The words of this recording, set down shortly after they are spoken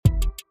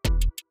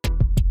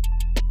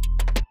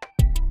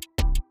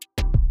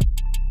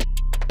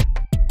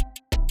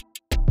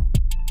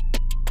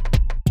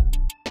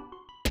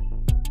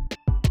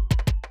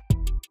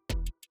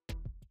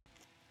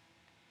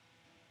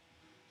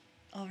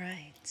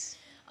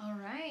All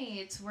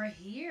right, we're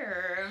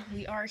here.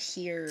 We are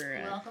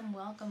here.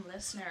 Welcome,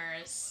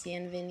 listeners.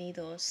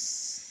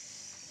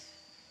 Bienvenidos.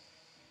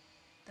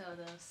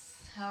 Todos.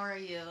 How are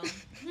you?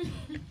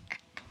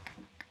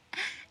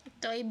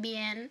 Estoy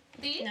bien.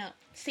 Sí? No,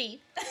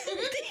 sí.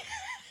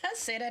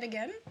 Say that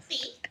again.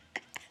 Sí.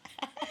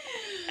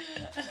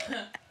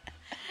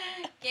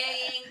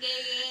 Gang.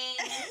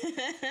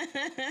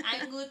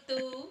 I'm good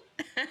too.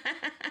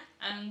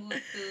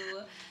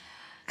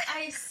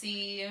 I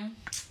see.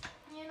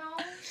 You know,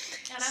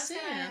 and I'm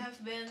gonna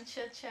have been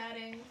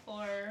chit-chatting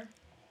for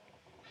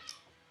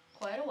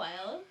quite a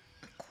while.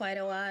 I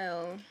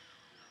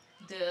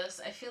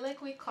feel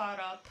like we caught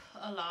up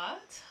a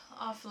lot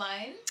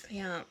offline.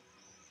 Yeah.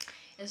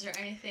 Is there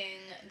anything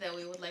that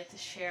we would like to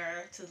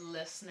share to the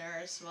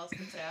listeners wat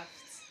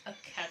betreft a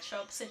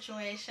catch-up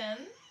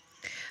situation?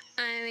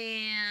 I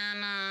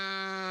mean,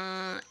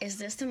 is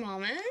this the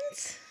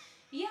moment?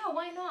 Yeah,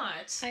 why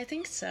not? I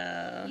think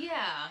so.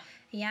 Yeah.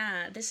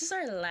 Yeah, this is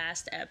our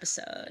last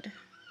episode.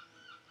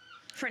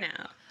 For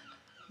now.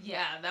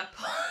 Yeah, that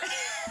part.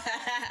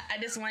 I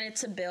just wanted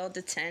to build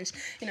the tension,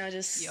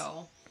 just...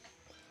 Yo.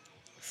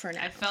 For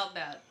now. I felt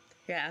that.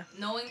 Yeah.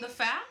 Knowing the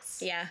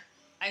facts? Yeah.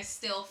 I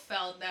still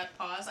felt that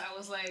pause. I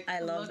was like, I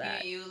love looking that.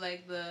 at you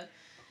like the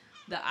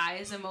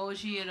eyes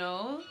emoji,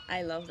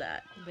 I love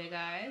that. Big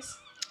eyes.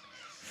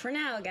 For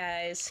now,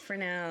 guys. For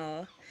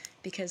now.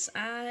 Because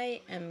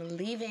I am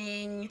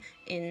leaving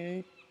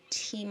in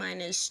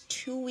T-minus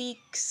 2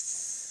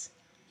 weeks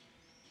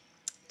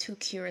to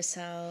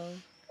Curacao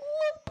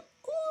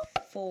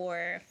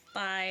for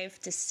 5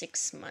 to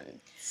 6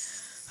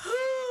 months.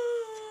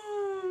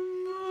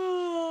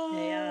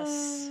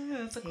 Yes.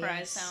 That's a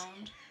cry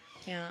sound.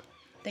 Yeah.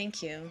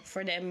 Thank you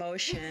for the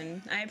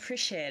emotion. I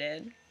appreciate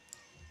it.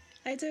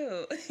 I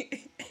do.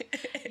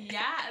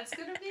 Yeah, it's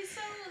gonna be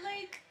so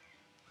like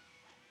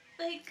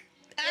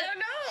I don't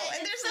know.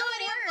 And there's so no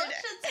many word.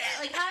 emotions there.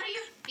 Like, how do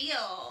you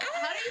feel?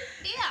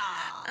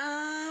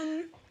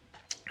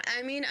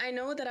 I mean, I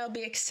know that I'll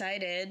be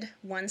excited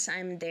once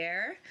I'm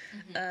there.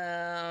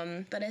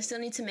 Mm-hmm. But I still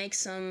need to make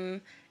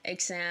some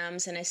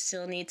exams, and I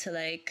still need to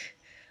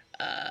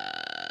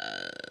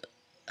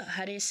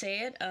how do you say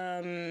it?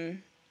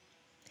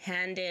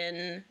 Hand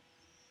in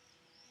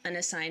an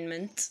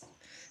assignment.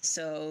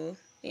 So,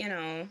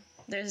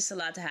 there's a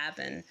lot to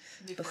happen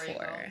before. You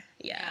go.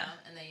 Yeah.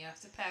 And then you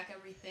have to pack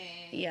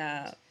everything.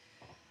 Yeah.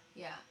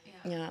 Yeah.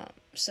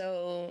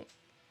 So,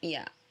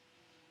 yeah.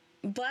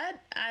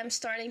 But I'm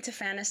starting to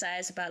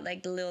fantasize about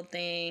the little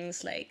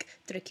things like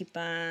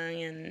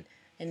trekipang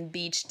and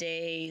beach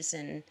days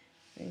and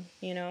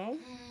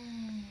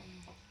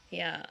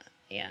Yeah.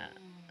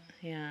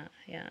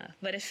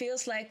 But it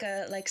feels like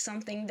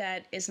something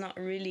that is not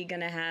really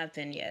gonna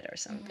happen yet or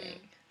something.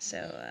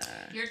 So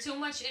you're too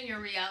much in your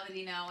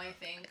reality now, I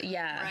think.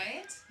 Yeah.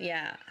 Right?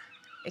 Yeah.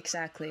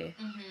 Exactly.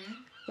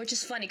 Which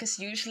is funny because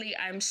usually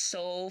I'm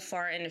so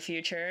far in the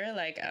future,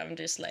 I'm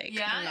just not is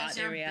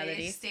in your reality.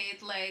 base state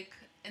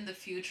in the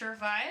future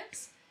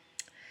vibes,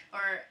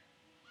 or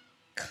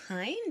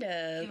kind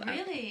of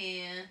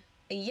really?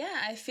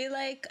 Yeah, I feel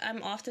like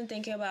I'm often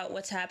thinking about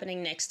what's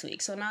happening next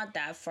week. So not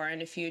that far in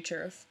the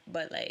future,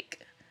 but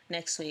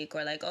next week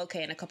or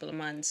okay in a couple of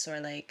months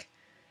or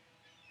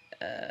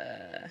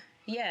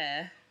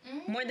yeah,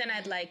 more than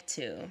I'd like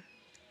to.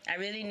 I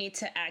really need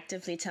to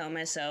actively tell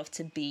myself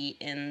to be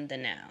in the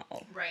now.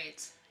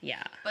 Right.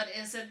 Yeah. But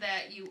is it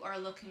that you are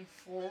looking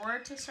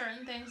forward to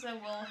certain things that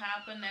will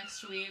happen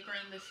next week or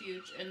in the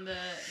future, in the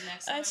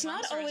next It's not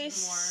months,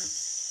 always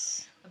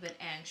more a bit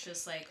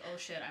anxious, like, oh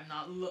shit, I'm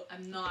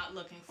not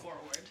looking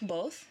forward.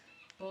 Both.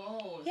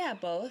 Yeah,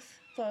 both.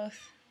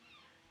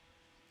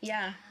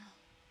 Yeah.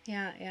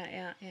 Yeah.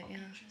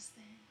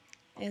 Interesting.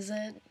 Is it?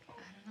 I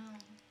don't know.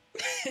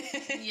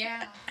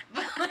 Yeah.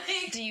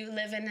 Do you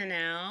live in the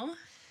now?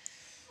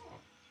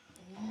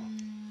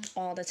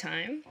 All the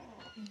time?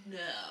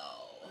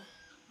 No.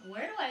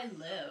 Where do I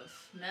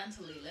live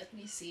mentally? Let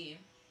me see.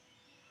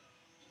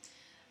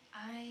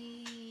 I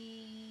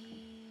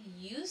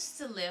used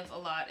to live a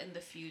lot in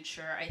the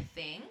future, I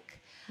think.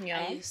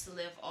 Yeah. I used to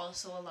live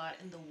also a lot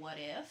in the what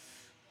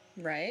if.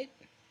 Right.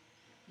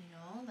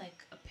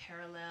 Like a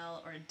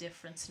parallel or a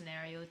different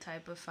scenario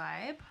type of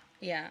vibe.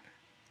 Yeah.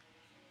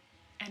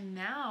 And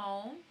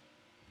now,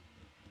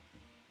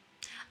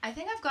 I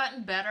think I've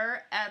gotten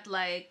better at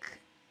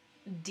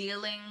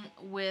dealing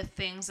with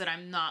things that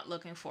I'm not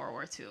looking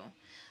forward to.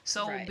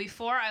 So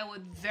before I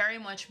would very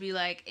much be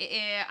like,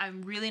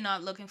 I'm really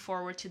not looking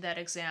forward to that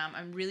exam.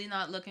 I'm really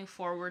not looking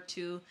forward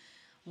to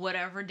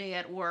whatever day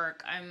at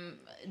work. I'm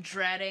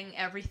dreading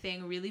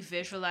everything, really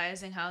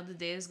visualizing how the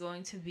day is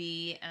going to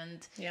be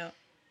and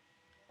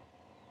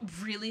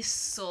really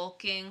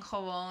sulking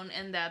gewoon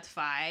in that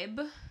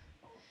vibe.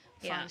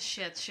 Van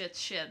shit,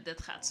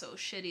 dit gaat zo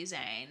shitty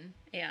zijn.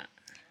 Yeah.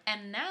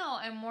 And now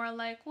I'm more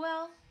like,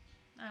 well,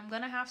 I'm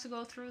gonna have to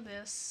go through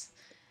this.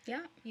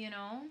 Yeah.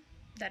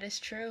 That is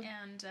true.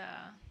 And,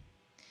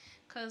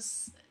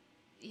 'cause,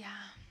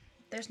 yeah,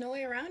 There's no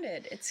way around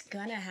it. It's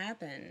gonna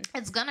happen.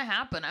 It's gonna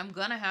happen. I'm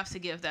gonna have to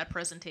give that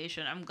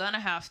presentation. I'm gonna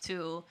have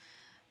to,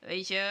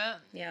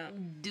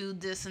 do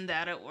this and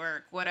that at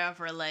work,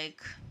 whatever.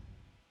 Like,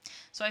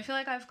 so I feel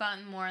like I've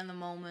gotten more in the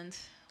moment.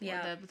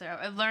 Yeah.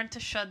 I've learned to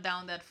shut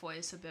down that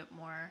voice a bit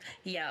more.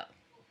 Yeah.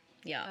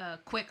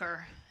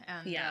 Quicker.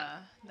 And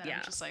then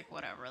I'm just like,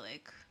 whatever.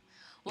 Like,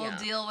 we'll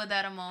deal with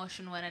that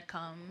emotion when it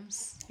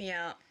comes.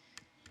 Yeah.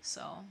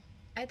 So.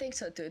 I think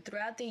so too.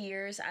 Throughout the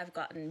years, I've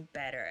gotten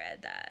better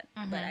at that,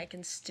 but I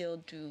can still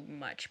do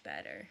much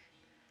better.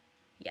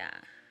 Yeah,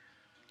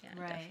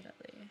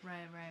 definitely.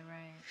 Right.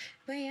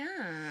 But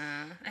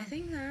yeah, I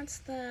think that's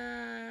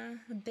the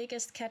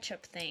biggest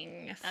catch-up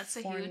thing. That's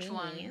a for huge me.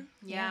 one.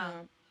 Yeah.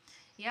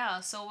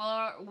 So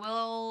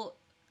we'll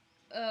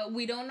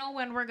we don't know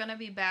when we're gonna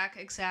be back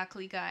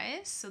exactly,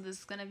 guys. So this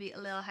is gonna be a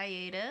little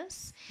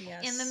hiatus.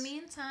 Yes. In the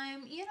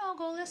meantime,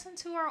 go listen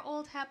to our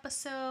old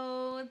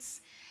episodes.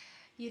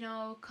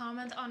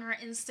 Comment on our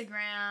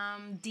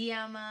Instagram,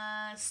 DM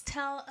us,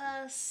 tell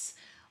us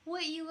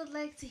what you would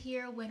like to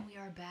hear when we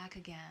are back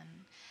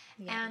again.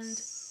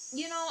 Yes.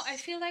 And, I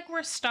feel like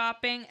we're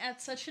stopping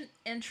at such an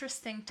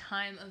interesting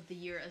time of the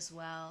year as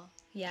well.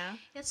 Yeah.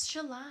 It's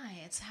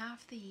July. It's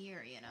half the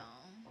year,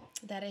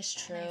 That is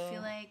true. And I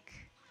feel like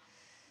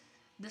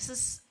this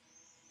is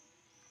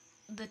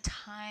the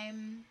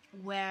time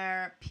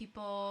where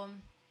people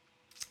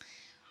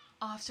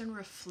often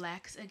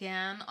reflect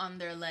again on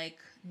their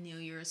New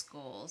Year's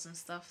goals and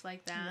stuff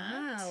like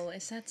that. Wow,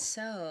 is that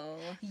so?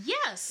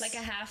 Yes. Like a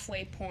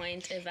halfway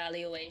point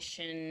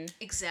evaluation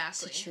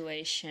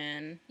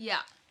situation.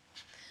 Yeah.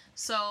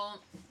 So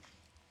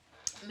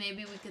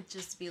maybe we could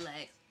just be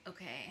like,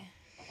 okay,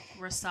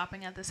 we're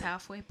stopping at this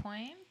halfway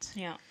point.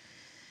 Yeah.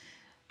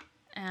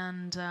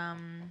 And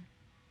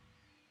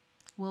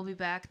we'll be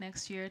back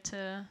next year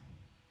to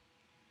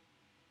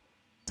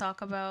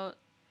talk about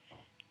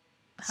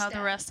how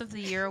the rest of the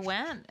year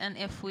went, and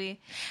if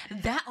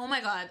oh my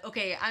god,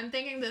 okay, I'm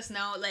thinking this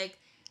now,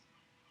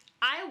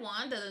 I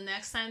want that the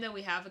next time that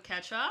we have a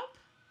catch up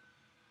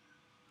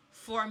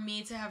for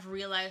me to have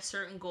realized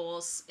certain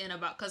goals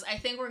because I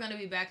think we're going to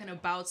be back in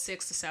about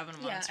 6 to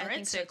 7 months, right? I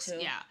think 6, so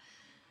too. Yeah.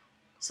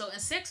 So in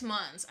 6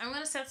 months, I'm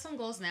going to set some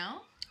goals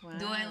now. Wow.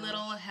 Do a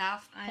little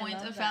half point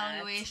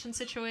evaluation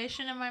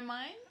situation in my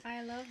mind.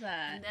 I love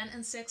that. And then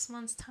in 6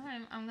 months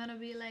time, I'm going to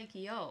be like,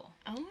 yo.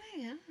 Oh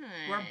my god.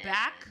 We're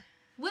back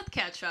with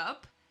catch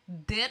up.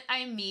 Did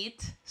I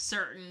meet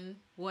certain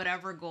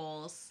whatever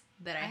goals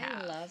that I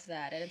have? I love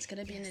that. And it's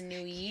going to be in the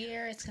new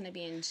year. It's going to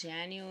be in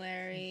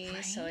January.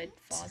 Right? So it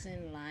falls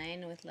in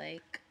line with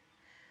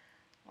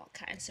all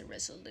kinds of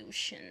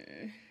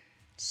resolution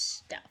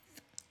stuff.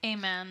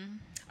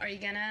 Amen. Are you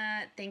going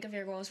to think of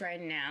your goals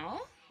right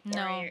now?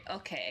 No.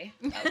 Okay.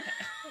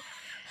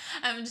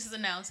 I'm just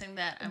announcing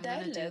that I'm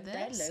going to do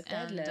this.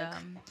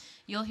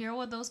 You'll hear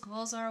what those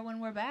goals are when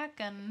we're back.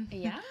 And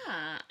yeah,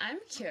 I'm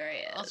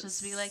curious. I'll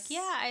just be like,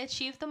 yeah, I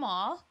achieved them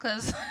all.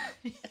 Because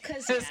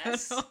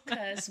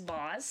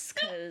boss,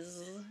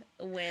 because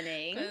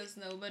winning. Because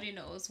nobody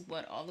knows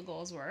what all the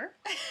goals were.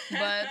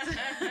 But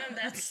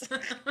that's... So,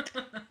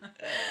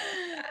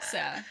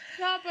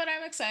 no, but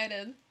I'm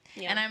excited.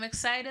 Yeah. And I'm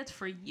excited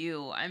for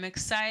you. I'm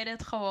excited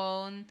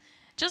gewoon...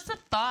 Just the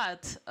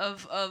thought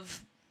of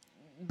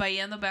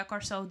bayendo back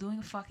ourselves,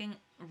 doing fucking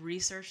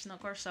research na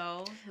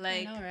ourselves.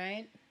 I know,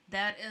 right?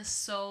 That is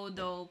so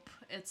dope.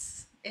 It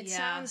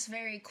sounds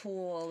very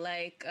cool.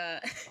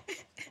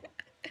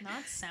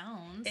 Not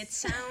sounds. It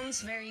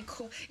sounds very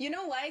cool. You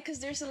know why? Because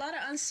there's a lot of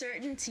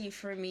uncertainty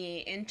for me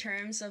in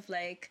terms of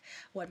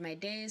what my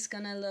day is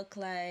gonna look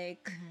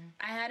like. Mm-hmm.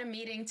 I had a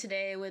meeting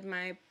today with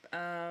my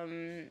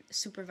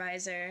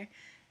supervisor,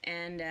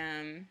 and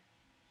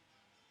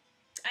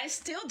I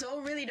still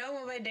don't really know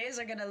what my days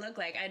are gonna look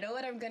like. I know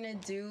what I'm gonna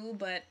do,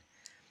 but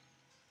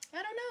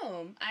I don't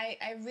know.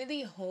 I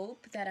really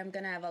hope that I'm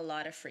gonna have a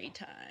lot of free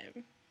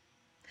time.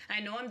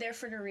 I know I'm there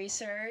for the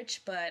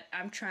research, but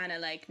I'm trying to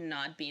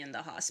not be in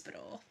the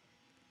hospital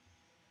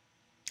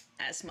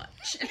as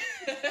much.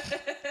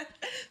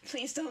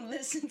 Please don't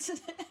listen to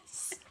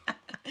this.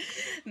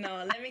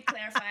 No, let me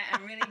clarify.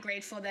 I'm really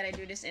grateful that I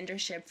do this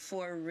internship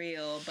for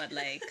real, but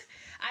I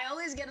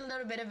always get a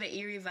little bit of an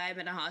eerie vibe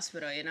in a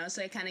hospital,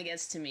 so it kind of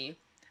gets to me.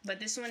 But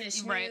this one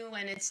is new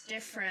and it's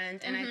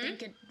different, and I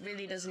think it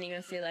really doesn't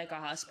even feel like a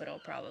hospital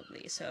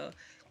probably. So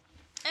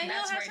and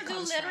you'll have to do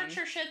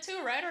literature shit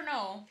too, right? Or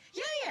no?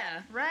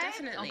 Yeah, right?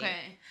 Definitely.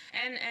 Okay.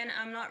 And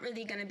I'm not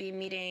really gonna be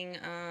meeting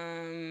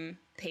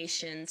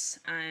patients.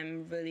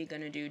 I'm really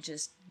gonna do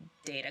just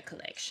data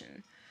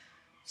collection.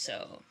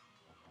 So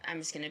I'm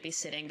just gonna be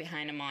sitting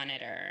behind a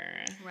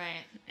monitor.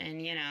 Right.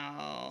 And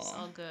it's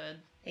all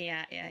good.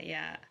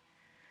 Yeah.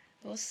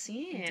 We'll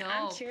see. Dope.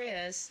 I'm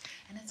curious.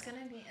 And it's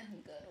gonna be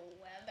in good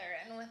weather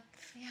and with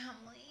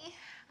family.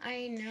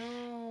 I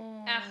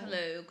know.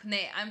 Look.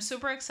 Nee, I'm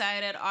super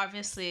excited.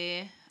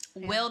 Obviously,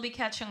 we'll be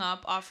catching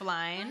up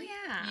offline. Oh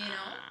yeah.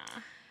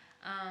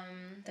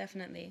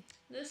 Definitely.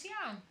 This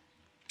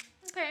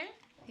Okay.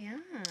 Yeah.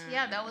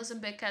 Yeah, that was a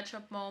big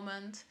catch-up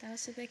moment. That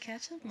was a big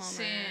catch-up Sí,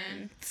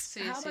 moment.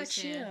 sí, How sí, about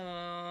sí. you?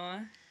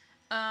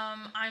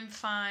 I'm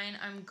fine.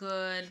 I'm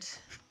good.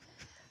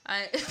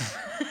 I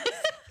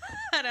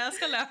had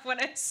to laugh when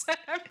I said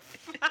I'm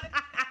fine.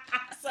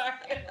 Sorry.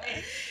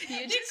 Wait.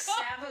 You just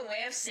have a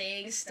way of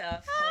saying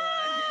stuff.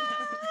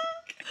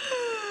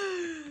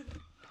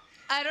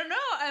 I don't know.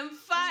 I'm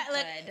fine. Good.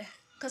 Like,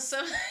 cause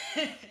some,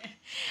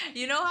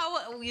 you know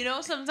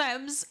how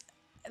sometimes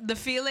the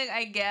feeling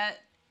I get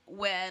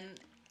when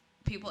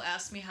people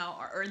ask me how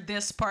or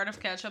this part of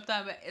catch up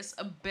time is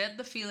a bit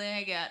the feeling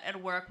I get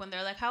at work when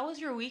they're like, "How was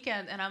your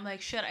weekend?" And I'm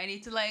like, "Shit, I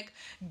need to like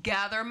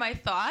gather my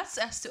thoughts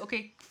as to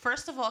okay,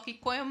 first of all,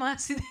 kikoy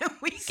masi the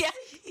weekend."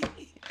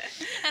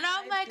 And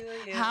I'm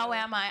like, "How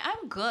am I?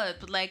 I'm good,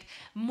 but like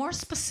more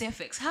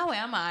specifics. How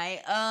am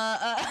I?"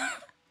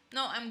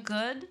 No, I'm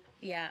good.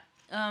 Yeah.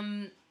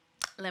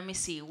 Let me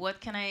see. What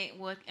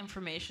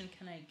information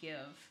can I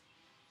give?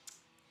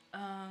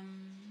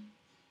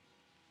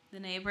 The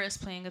neighbor is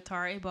playing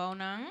guitar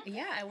ibonang.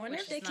 Yeah, I wonder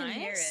if they can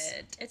hear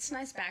it. It's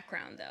nice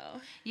background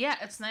though. Yeah,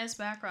 it's nice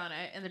background.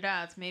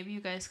 Inderdaad, maybe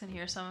you guys can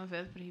hear some of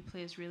it, but he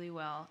plays really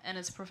well. And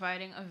it's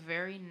providing a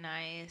very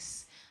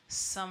nice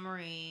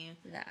summery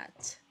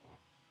vibe.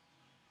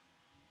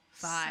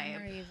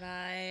 Summery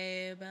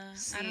vibe.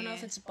 I don't know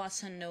if it's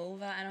bossa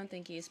nova. I don't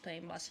think he's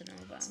playing bossa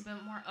nova. It's a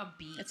bit more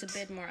upbeat. It's a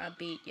bit more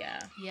upbeat, yeah.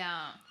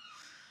 Yeah.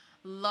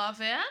 Love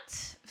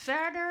it.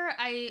 Verder,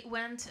 I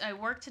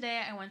worked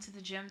today. I went to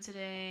the gym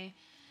today.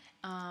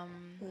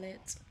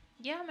 Lit.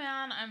 Yeah,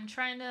 man. I'm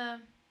trying to...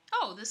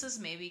 Oh, this is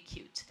maybe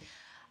cute.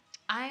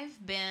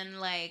 I've been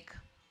like...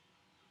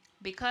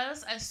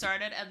 Because I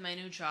started at my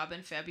new job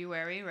in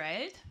February,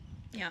 right?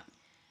 Yeah.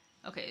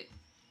 Okay.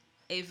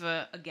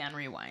 Ava, again,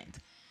 rewind.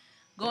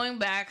 Going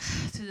back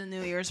to the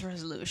New Year's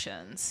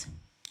resolutions.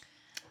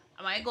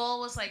 My goal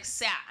was like,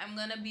 I'm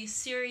gonna be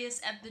serious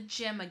at the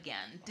gym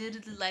again. Did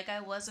it like I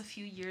was a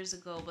few years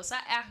ago. But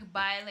I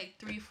by like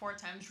 3-4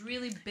 times.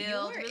 Really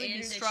build, really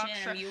be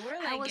structured. You were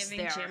like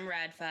giving gym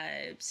rat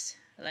vibes.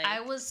 Like I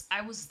was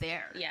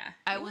there. Yeah.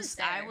 I was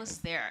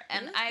there.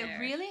 And I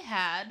really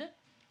had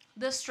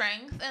the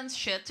strength and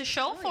shit to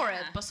show for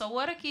it. But so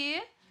what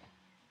aqui?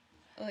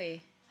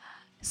 Oi.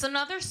 It's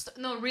another...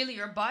 no, really,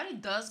 your body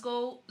does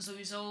go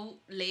sowieso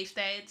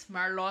leeftijd,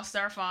 maar los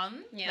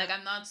daarvan. Yeah. Like,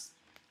 I'm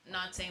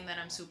not saying that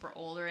I'm super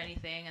old or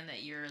anything and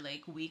that you're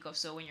like weak or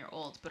so when you're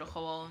old, but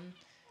gewoon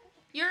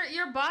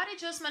your body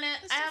just man.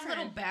 I have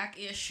little back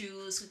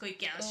issues. I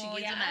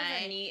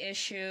have a knee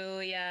issue.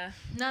 Yeah.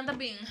 Nada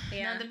being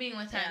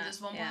with time.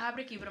 Just one yeah.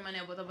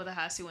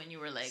 when you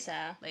were like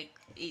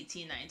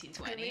 18, 19,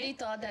 20. I really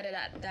thought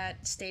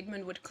that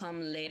statement would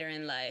come later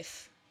in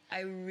life.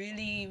 I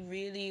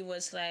really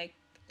was like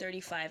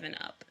 35 and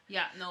up.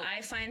 Yeah, no.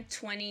 I find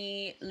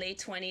late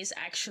 20s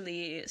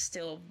actually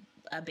still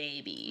a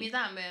baby. Me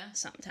también.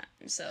 Sometimes.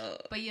 So.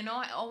 But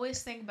I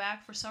always think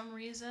back for some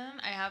reason.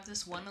 I have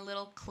this one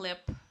little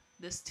clip,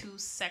 this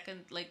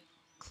 2-second like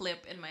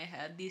clip in my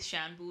head. These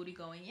Shan booty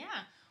going,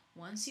 yeah.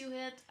 Once you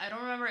hit, I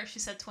don't remember if she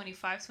said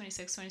 25,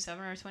 26,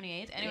 27, or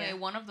 28. Anyway,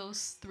 one of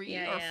those 3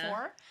 or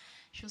 4.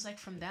 She was like,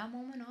 from that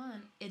moment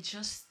on, it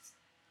just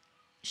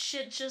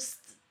shit just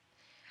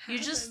happens.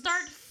 You just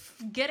start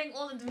getting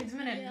old in the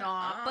minute.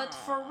 But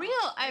for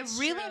real, I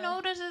really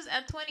noticed this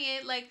at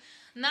 28. Like.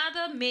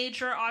 Nada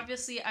major,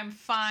 obviously I'm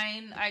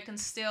fine, I can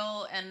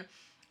still, and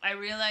I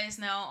realize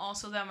now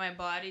also that my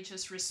body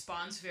just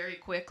responds very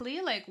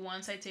quickly, like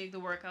once I take the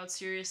workout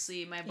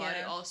seriously, my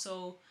body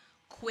also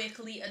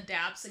quickly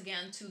adapts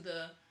again to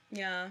the...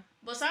 Yeah.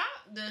 Basta,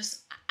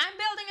 dus I'm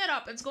building it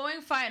up, it's going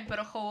fine,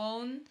 pero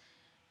gewoon,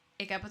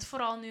 ik heb het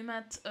vooral nu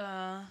met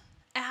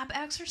ab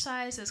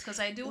exercises, because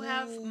I do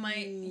have I'm...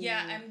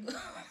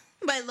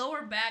 my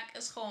lower back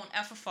is gewoon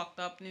even fucked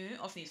up nu,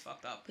 of niet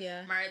fucked up,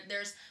 maar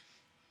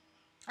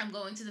I'm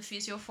going to the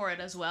physio for it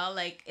as well.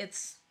 Like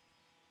it's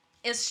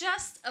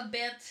just a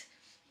bit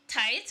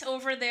tight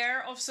over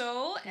there or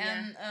so,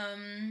 and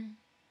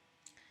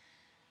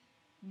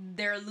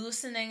they're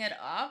loosening it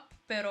up.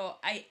 Pero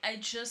I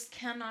just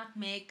cannot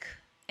make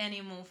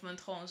any movement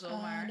gewoon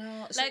zomaar.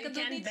 No. So like you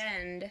can't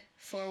bend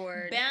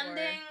forward.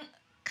 Bending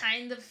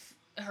kind of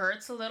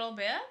hurts a little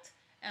bit,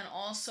 and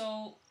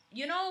also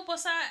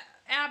what's that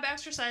ab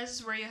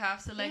exercises where you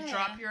have to like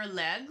drop your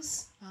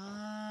legs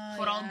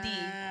for all D,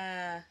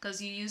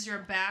 because you use your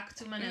back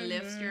to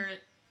lift your...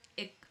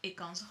 Ik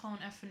kan ze gewoon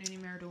even nu niet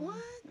meer doen. What?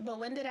 But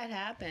when did that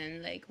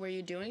happen? Like, were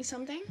you doing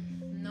something?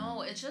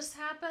 No, it just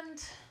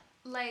happened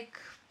like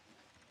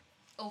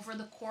over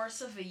the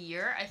course of a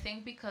year. I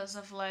think because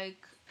of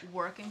like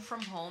working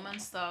from home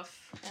and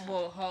stuff.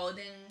 Well,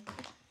 holding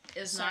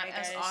is not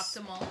as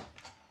optimal.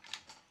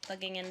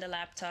 Plugging in the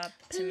laptop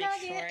to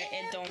make sure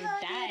it don't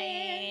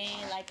die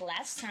like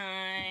last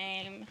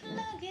time.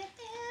 Plug it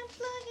in,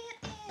 plug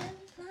it in,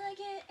 plug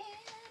it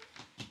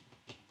in.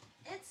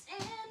 It's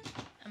in.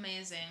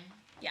 Amazing.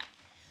 Yeah.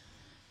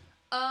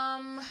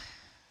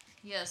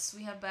 Yes,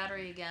 we have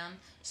battery again.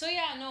 So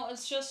yeah, no,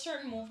 it's just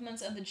certain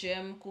movements at the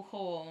gym could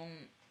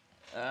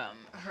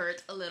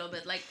hurt a little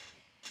bit. Like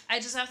I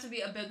just have to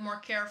be a bit more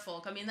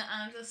careful. I mean,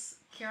 I'm just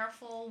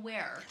careful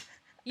where.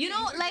 You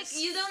know, like,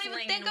 you don't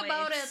even think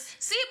about it.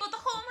 See, but the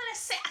whole one is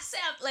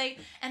sad. Like,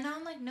 and now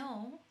I'm like,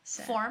 no,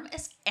 form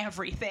is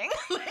everything.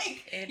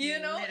 Like, it you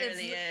know,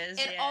 literally is.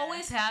 It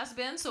always has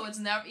been. So it's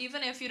never,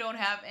 even if you don't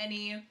have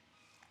any,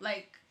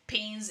 like,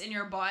 pains in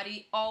your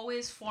body,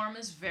 always form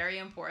is very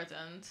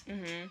important.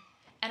 Mm-hmm.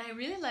 And I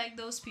really like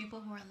those people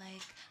who are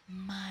like,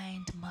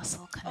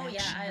 mind-muscle connection. Oh,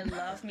 yeah, I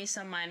love me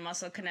some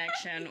mind-muscle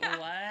connection. Yeah.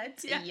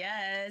 What? Yeah.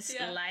 Yes.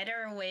 Yeah.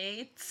 Lighter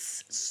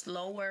weights,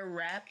 slower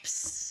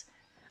reps.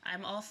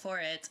 I'm all for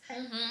it.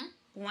 Mm-hmm.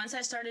 Once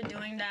I started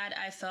doing that,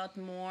 I felt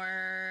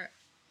more,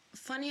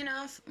 funny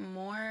enough,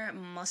 more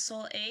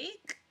muscle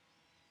ache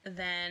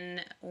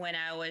than when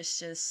I was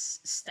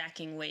just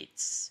stacking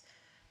weights.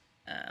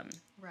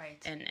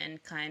 Right.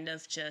 And kind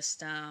of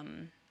just...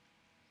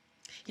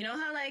 you know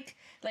how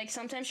like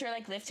sometimes you're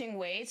like lifting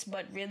weights,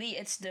 but really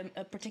it's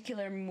a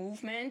particular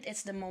movement,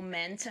 it's the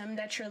momentum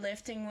that you're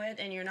lifting with,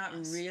 and you're not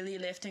really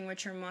lifting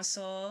with your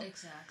muscle.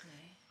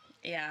 Exactly.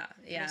 Yeah.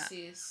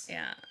 Precis.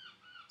 Yeah.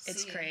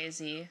 It's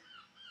crazy.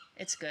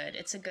 It's good.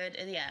 It's a good,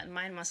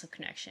 mind muscle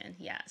connection.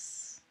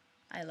 Yes.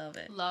 I love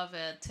it. Love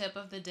it. Tip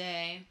of the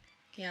day.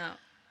 Yeah.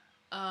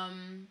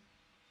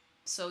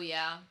 So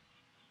yeah.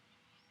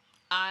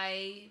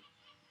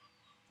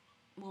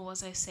 What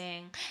was I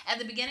saying? At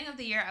the beginning of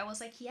the year, I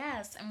was like,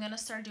 yes, I'm going to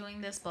start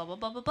doing this, blah, blah,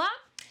 blah, blah, blah.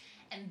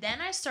 And then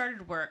I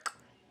started work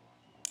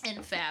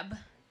in Feb.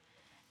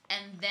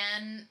 And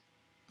then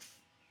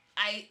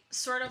I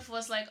sort of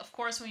was like, of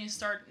course, when you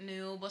start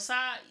new,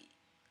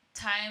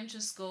 time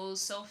just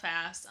goes so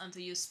fast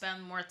until you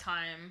spend more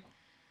time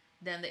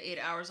than the 8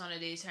 hours on a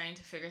day trying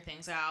to figure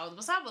things out.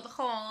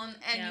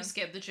 And you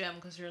skip the gym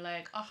because you're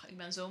like, oh, ik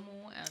ben zo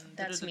moe. And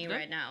that's me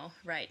right now.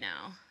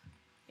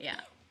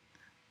 Yeah.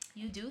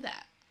 You do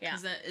that. Yeah.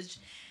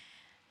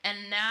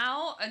 And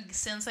now,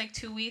 since like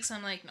 2 weeks,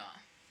 I'm like, no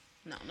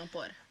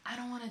por. I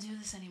don't want to do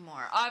this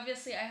anymore.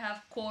 Obviously, I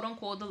have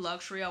quote-unquote the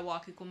luxury of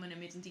walking met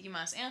een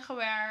maas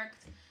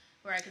ingewerkt.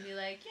 Where I can be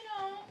like, you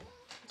know...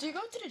 Do you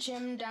go to the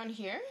gym down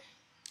here?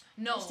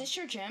 No. Is this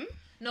your gym?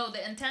 No,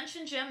 the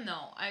Intention gym,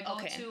 no. I go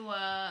to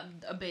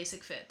a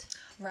Basic Fit.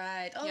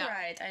 Right. Oh, yeah.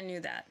 Right. I knew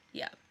that.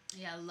 Yeah.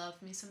 Yeah,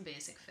 love me some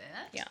Basic Fit.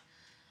 Yeah.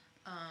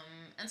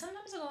 And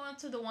sometimes I go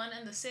into the one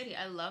in the city.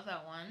 I love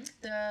that one.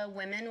 The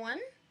women one?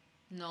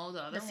 No,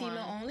 the other one. The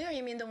female only, or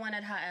you mean the one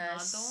at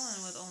Not the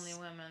one with only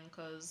women,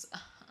 because...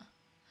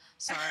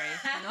 Sorry.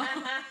 No.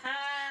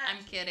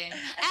 I'm kidding.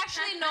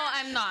 Actually, no,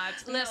 I'm not.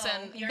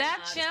 Listen, that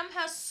not. Gym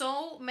has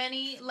so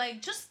many,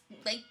 just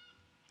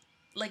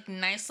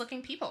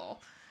nice-looking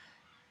people.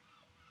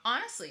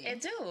 Honestly.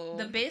 It do.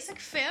 The Basic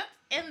Fit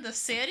in the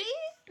city?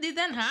 Di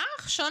Den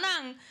Haag?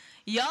 Shonang.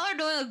 Y'all are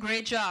doing a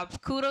great job.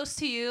 Kudos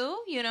to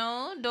you. You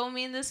know, don't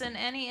mean this in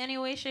any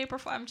way, shape, or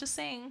form. I'm just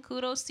saying,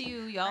 kudos to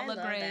you. Y'all look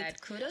great.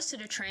 That. Kudos to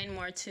the Train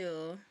More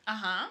too.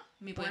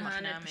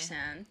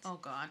 100%. Oh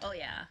God. Oh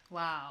yeah.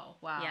 Wow.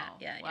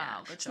 Yeah.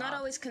 Wow. Good it's job. not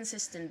always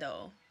consistent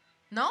though.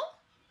 No.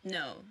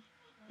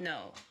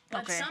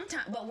 But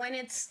sometimes, but when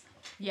it's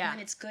when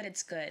it's good,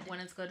 it's good.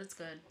 When it's good, it's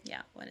good.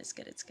 Yeah. When it's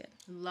good, it's good.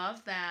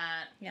 Love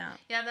that. Yeah.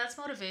 Yeah, that's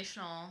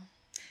motivational.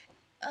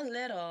 A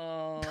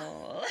little.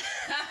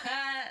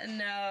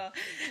 No.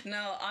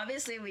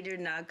 Obviously, we do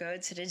not go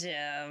to the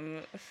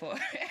gym for...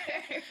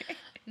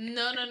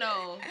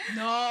 No.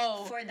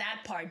 For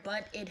that part,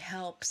 but it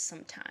helps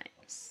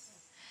sometimes.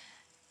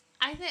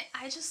 I think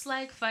I just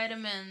like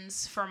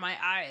vitamins for my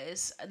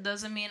eyes. It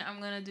doesn't mean I'm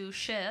gonna do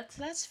shit.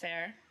 That's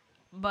fair.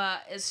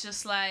 But it's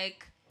just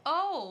like,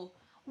 oh,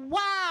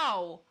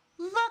 wow.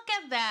 Look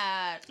at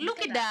that.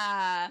 Look at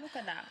that.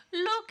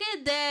 Look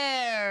at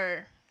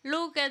there.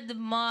 Look at the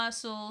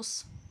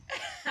muscles.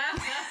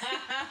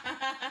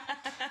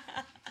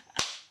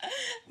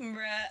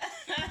 Bruh.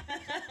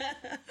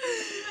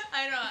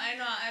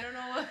 I don't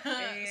know what.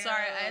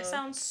 Sorry, I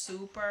sound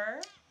super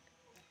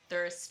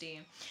thirsty.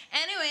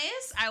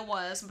 Anyways, I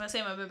was.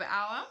 Passei my baby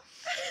hour.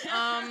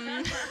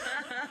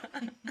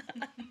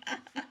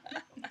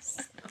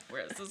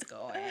 Where is this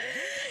going?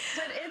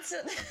 But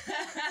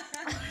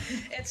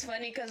it's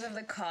funny because of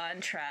the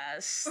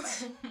contrast.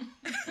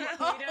 We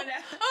don't have...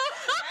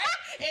 Right?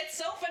 It's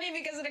so funny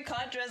because of the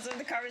contrast of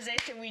the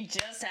conversation we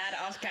just had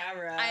off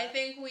camera. I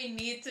think we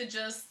need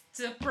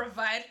to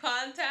provide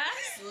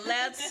context.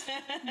 Let's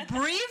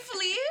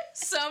briefly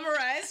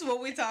summarize what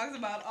we talked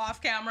about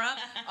off camera,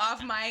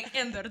 off mic,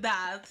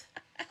 inderdaad.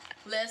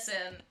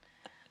 Listen,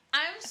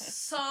 I'm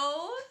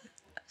so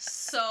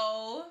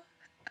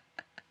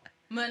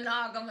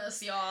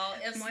monogamous, y'all.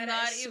 It's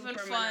not even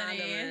funny.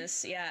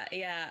 Monogamous.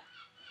 Yeah.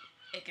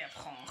 Ik heb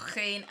gewoon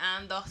geen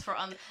aandacht voor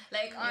anderen.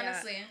 Like,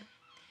 honestly,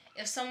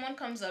 if someone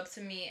comes up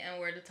to me and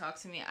were to talk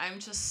to me, I'm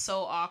just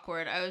so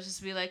awkward. I would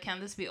just be like, can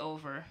this be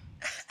over?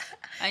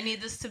 I need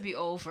this to be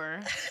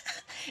over.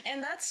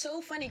 And that's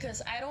so funny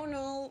because I don't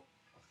know.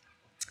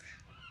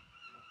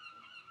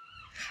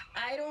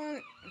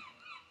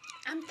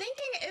 I'm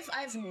thinking if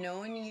I've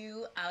known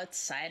you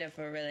outside of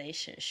a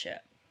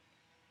relationship.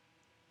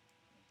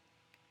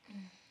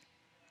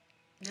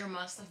 There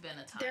must have been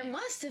a time. There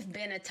must have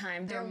been a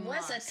time. There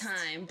was a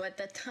time, but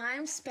the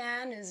time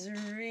span is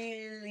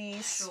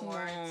really small.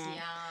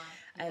 Yeah.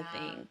 I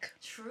think.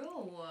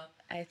 True.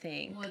 I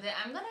think. Well, then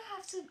I'm gonna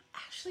have to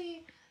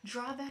actually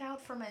draw that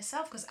out for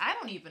myself because I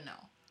don't even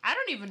know. I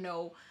don't even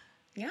know.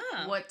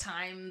 Yeah. What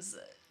times?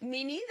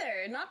 Me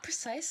neither. Not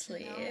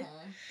precisely. No.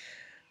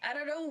 I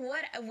don't know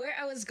where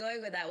I was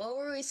going with that. What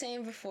were we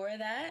saying before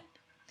that?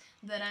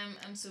 That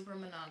I'm super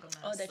monogamous.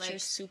 Oh, that you're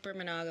super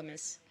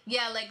monogamous.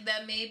 Yeah, like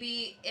that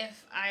maybe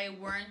if I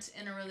weren't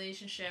in a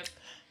relationship,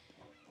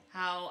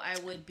 how I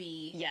would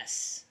be.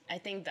 Yes. I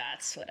think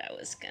that's what I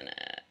was gonna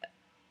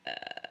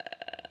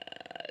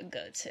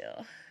go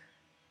to.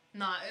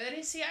 No,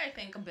 Odyssey I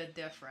think a bit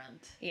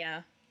different.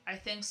 Yeah. I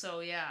think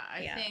so, yeah.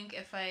 I think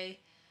if I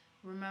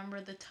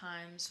remember the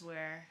times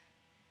where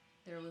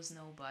there was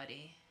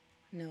nobody.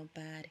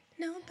 Nobody.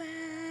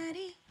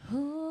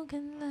 Who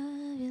can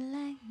love you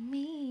like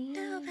me?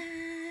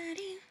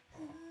 Nobody.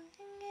 Who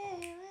can get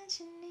what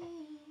you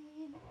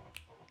need?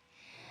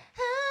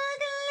 Who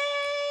can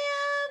lay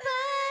your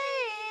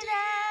body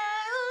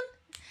down?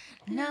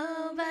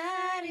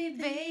 Nobody,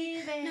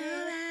 baby.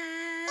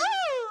 Nobody.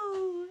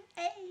 Ooh!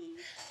 Hey.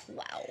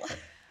 Wow.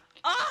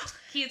 Oh,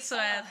 Heat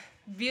Sweat.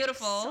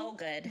 Beautiful. So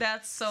good.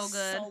 That's so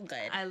good. So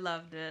good. I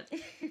loved it.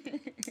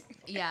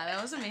 Yeah,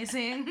 that was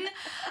amazing.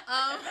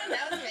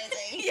 That was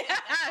amazing. Yeah,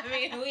 I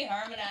mean, we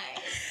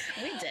harmonized.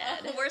 We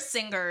did. We're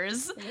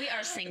singers. We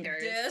are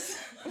singers. Yes.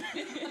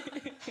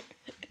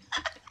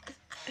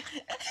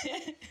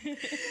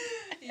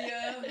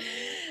 Ja.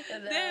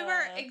 Nee,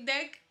 maar ik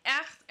denk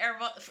echt,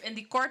 in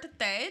die korte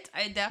tijd,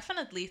 I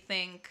definitely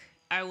think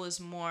I was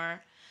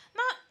more,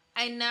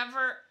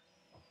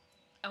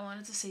 I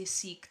wanted to say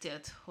seeked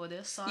it. Hoe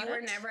this You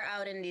were never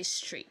out in these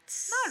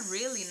streets. Not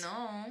really,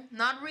 no.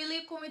 Not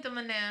really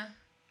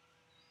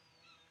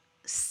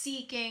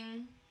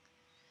seeking.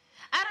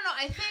 I don't know.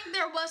 I think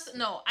there was...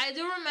 No, I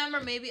do remember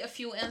maybe a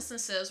few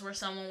instances where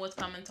someone would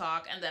come and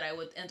talk and that I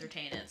would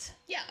entertain it.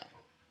 Yeah.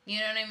 You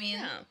know what I mean?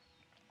 Yeah.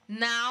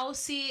 Now,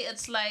 see,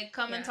 it's like,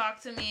 come and talk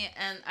to me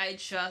and I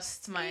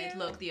just might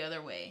look the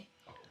other way.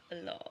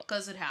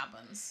 Because it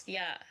happens.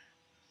 Yeah.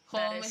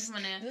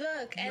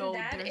 Look, and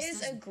that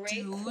is a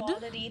great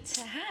quality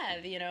to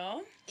have, you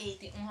know?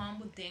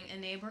 Ding in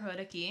neighborhood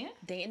aqui.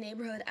 Ding in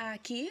neighborhood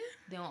aqui.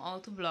 Ding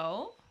auto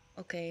blauw.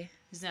 Okay.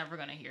 He's never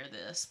gonna hear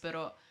this,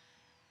 but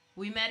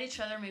we met each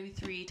other maybe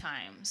 3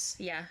 times.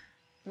 Yeah.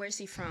 Where's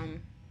he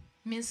from?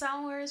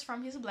 Minsan where he's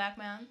from. He's a black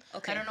man.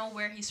 Okay. I don't know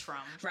where he's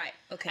from. Right.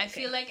 Okay. I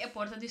feel like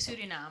Porta de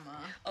Suriname.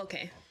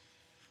 Okay.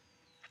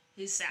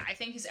 I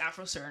think he's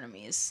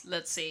Afro-Surinamese.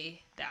 Let's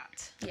say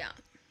that. Yeah.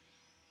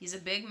 He's a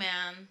big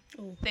man,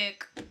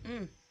 thick.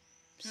 Mm.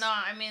 No,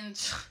 I mean,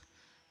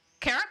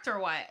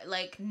 character-wise,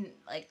 like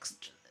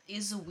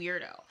he's a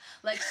weirdo.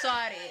 Like,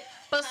 sorry.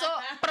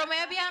 Pero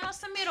maybe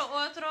te miro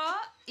otro,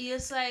 y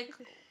it's like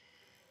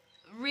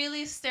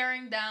really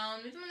staring down.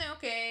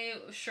 Okay,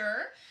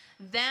 sure.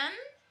 Then,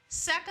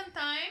 second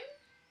time,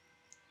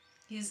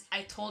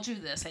 I told you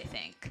this, I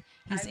think.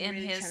 He's I'm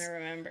really trying to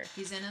remember.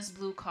 He's in his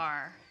blue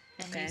car,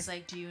 and he's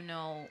like, do you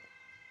know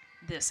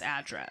this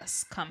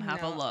address? Come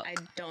have a look. I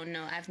don't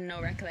know. I have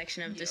no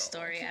recollection of this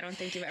story. I don't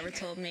think you've ever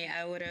told me.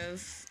 I would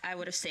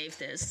have saved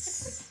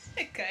this.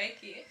 Okay.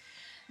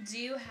 Do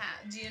you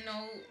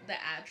know the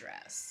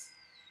address?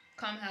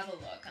 Come have a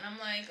look. And I'm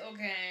like,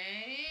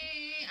 okay.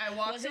 I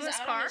walked to his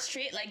car. On the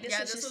street? Like this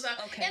was this was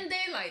out. Okay. In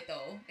daylight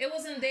though. It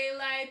was in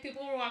daylight.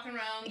 People were walking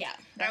around. Yeah,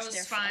 that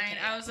was fine. Okay,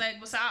 I was like,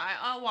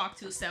 I'll walk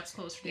 2 steps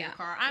closer to your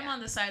car. I'm on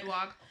the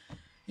sidewalk.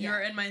 You're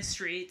in my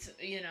street.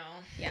 You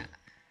know. Yeah.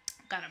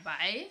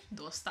 Carabay,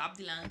 2 stap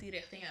dilanti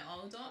richting een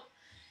auto.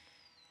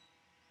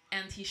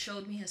 And he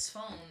showed me his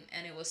phone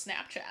and it was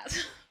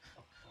Snapchat.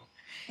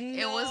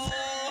 It was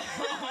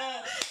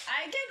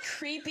I get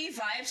creepy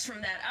vibes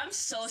from that. I'm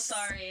so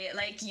sorry.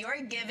 Like,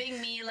 you're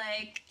giving me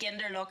like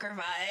kinderlocker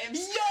vibes.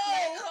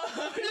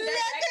 Yo!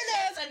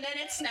 And then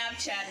it's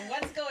Snapchat.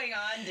 What's going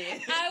on,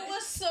 dude? I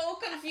was so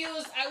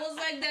confused. I was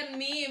like that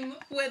meme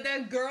with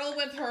that girl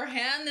with her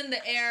hand in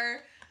the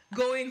air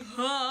going,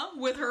 huh,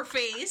 with her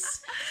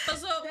face. That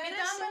is so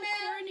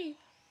corny.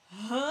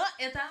 Huh?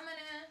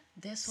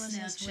 This was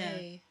his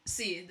way.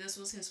 See, this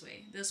was his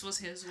way.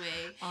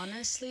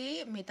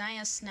 Honestly,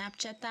 mitanya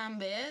Snapchat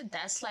tambe,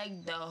 that's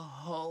like the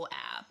whole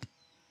app.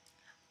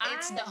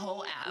 It's the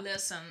whole app.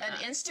 Listen. And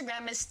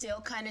Instagram is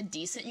still kind of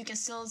decent. You can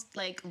still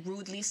like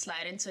rudely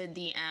slide into a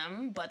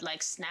DM, but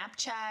like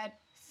Snapchat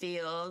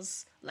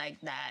feels like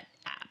that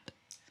app.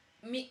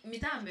 Me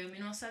tambe,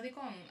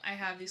 I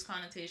have these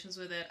connotations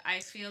with it.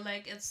 I feel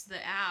like it's the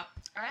app.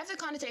 I have the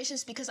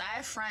connotations because I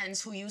have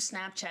friends who use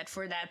Snapchat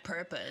for that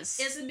purpose.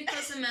 Is it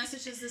because the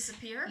messages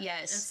disappear?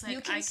 Yes. It's like,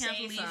 you can I can't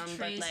save leave them, traces.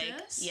 but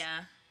like,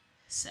 yeah.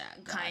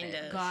 Kind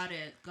of. Got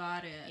it.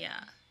 Yeah.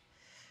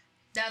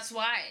 That's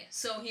why.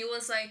 So he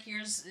was like,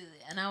 here's...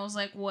 And I was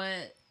like,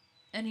 what?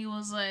 And he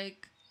was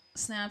like,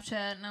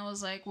 Snapchat. And I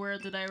was like, where are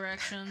the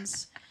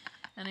directions?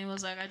 And he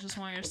was like, I just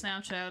want your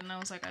Snapchat. And I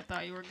was like, I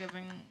thought you were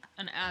giving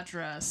an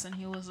address. And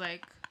he was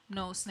like,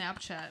 no,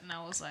 Snapchat. And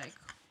I was like,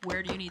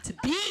 where do you need to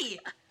be?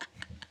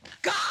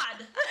 God!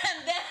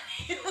 And then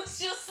he was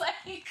just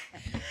like,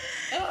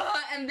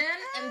 and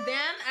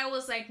then I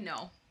was like,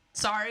 no.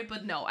 Sorry,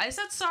 but no. I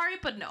said sorry,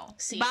 but no.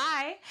 See.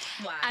 Bye.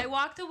 Wow. I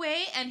walked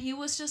away, and he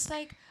was just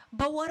like,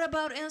 but what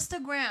about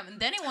Instagram? And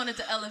then he wanted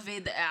to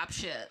elevate the app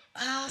shit.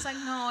 And I was like,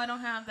 no, I don't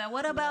have that.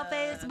 What about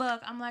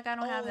Facebook? I'm like, I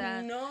don't have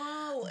that.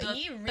 No. The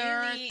He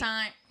third really...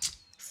 time.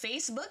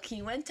 Facebook?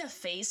 He went to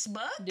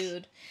Facebook?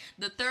 Dude.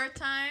 The third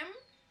time.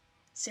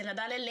 Sila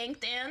dale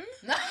LinkedIn?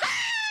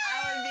 I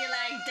would be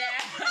like,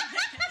 damn.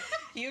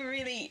 You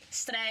really...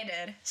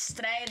 Strijder.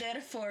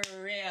 Strijder for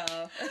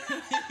real.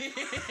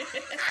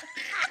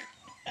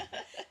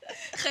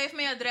 Geef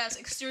me je adres.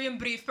 Ik stuur je een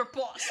brief per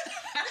post.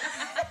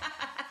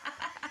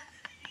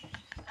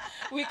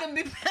 We can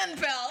be pen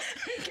pals.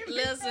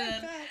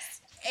 Listen.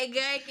 Ik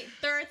kijk,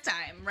 third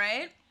time,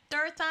 right?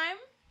 Third time.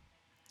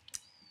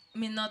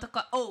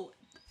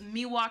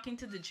 Me walking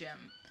to the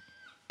gym.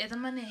 Ito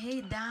man,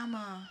 hey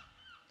dame.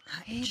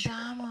 Hey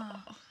dame.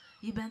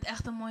 Je bent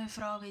echt een mooie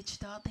vrouw, weet je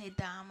dat? Hey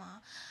dame.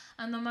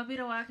 En dan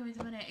mabiro waken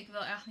met me. Ik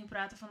wil echt niet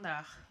praten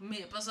vandaag.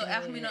 Pas wel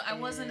echt, I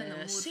wasn't in the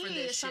mood for this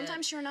shit.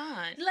 Sometimes you're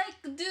not. Like,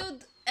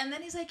 dude. And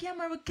then he's like, ja,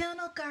 maar we kennen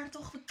elkaar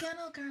toch? We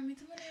kennen elkaar.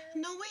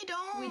 No, we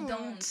don't. We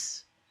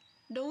don't.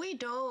 No, we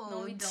don't.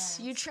 No, we don't.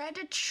 You tried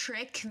to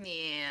trick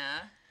me.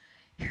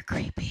 You're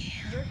creepy.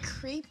 You're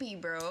creepy,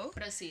 bro.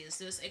 Precies.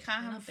 Dus ik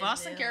ga hem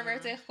vast een keer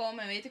weer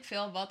tegenkomen. En weet ik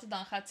veel wat het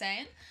dan gaat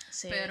zijn.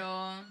 Sí.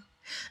 Pero...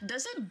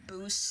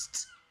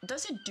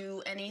 Does it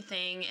do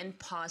anything in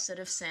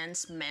positive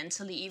sense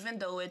mentally, even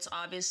though it's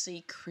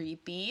obviously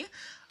creepy?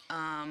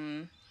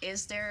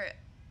 Is there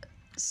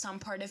some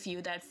part of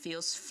you that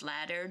feels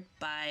flattered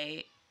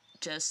by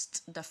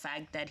just the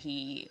fact that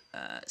he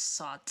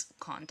sought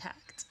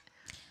contact?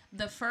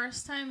 The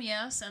first time,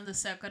 yes, and the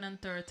second and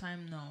third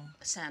time, no.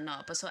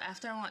 No, but so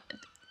after one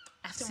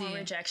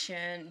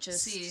rejection,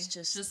 just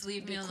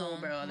leave me cool, alone,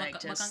 bro. Like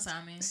just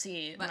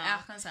see, maar no.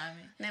 echt kan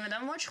samen. Nee, maar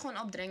dan word je gewoon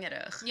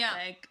opdringerig. Ja.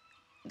 Like,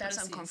 that's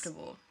Precies.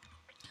 uncomfortable.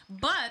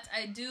 But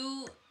I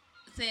do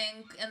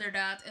think,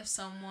 inderdaad, if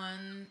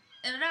someone...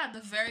 Inderdaad,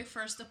 the very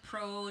first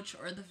approach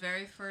or the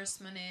very first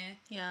minute.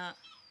 Yeah.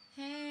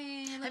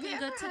 Hey, Have looking you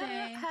good ever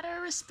today. had a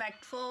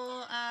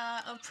respectful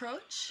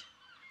approach?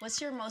 What's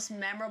your most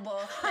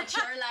memorable that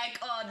you're like,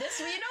 oh, this,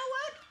 you know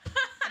what?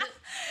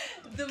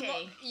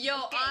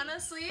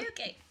 Honestly,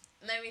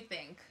 let me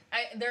think.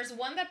 There's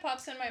one that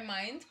pops in my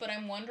mind, but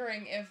I'm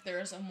wondering if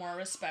there's a more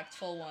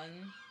respectful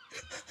one.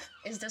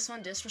 Is this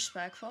one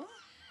disrespectful?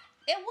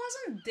 It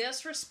wasn't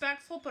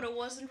disrespectful, but it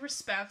wasn't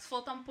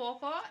respectful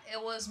tampoco.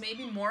 It was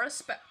maybe more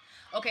respect.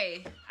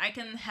 Okay,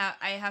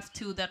 I have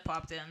two that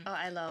popped in. Oh,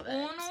 I love it.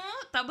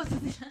 Uno,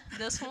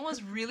 this one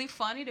was really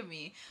funny to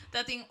me.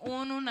 That thing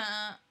uno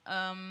na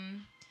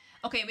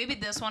okay, maybe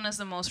this one is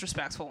the most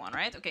respectful one,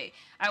 right? Okay,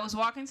 I was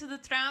walking to the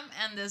tram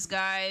and this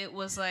guy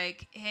was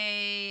like,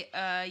 hey,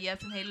 je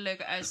hebt een hele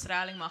leuke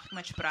uitstraling, mag ik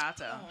met je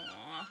praten?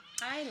 Aww,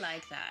 I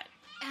like that.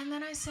 And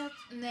then I said,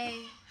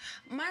 nee.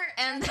 Maar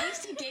at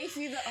least he gave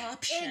you the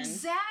option.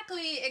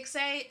 Exactly. Ik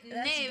zei,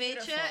 nee,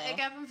 weet je, ik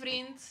heb een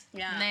vriend.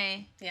 Ja.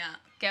 Nee. Ja.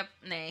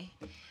 Nee.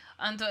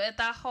 En toen ik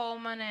dacht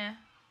gewoon, nee.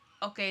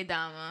 Oké,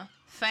 dame.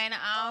 Fijne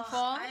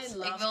avond.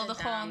 Ik wilde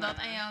gewoon dat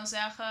aan jou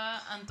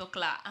zeggen. En toen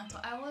klaar. En toen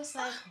I was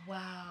like,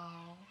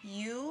 wow.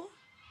 You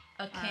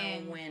a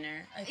king. A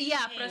winner.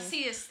 Yeah,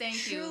 precies. Thank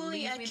you.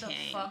 Leave me the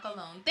fuck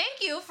alone. Thank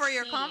you for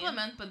your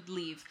compliment, but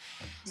leave.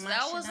 So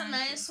that was a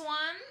nice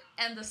one.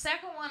 And the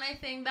second one, I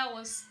think that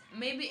was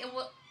it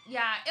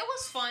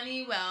was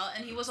funny,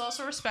 and he was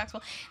also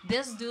respectful.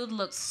 This dude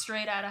looked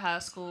straight out of high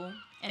school,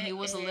 and he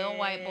was a little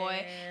white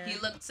boy. He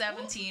looked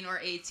 17 or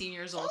 18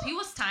 years old. He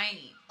was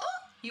tiny.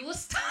 He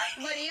was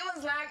tiny. But he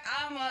was like,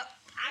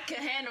 I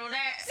can handle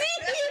that. See,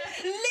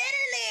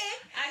 literally.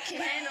 I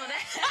can handle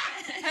that.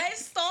 Hij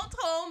stond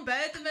gewoon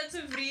buiten met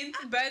zijn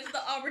vriend, buiten de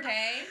Albert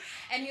Heijn.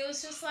 And he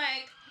was just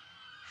like,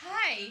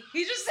 hi.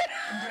 He just said,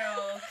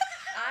 bro,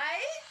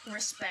 I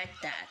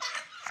respect that.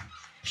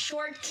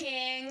 Short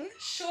king.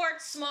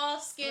 Short, small,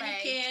 skinny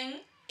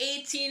king.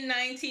 18,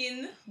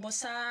 19.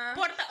 Bossa.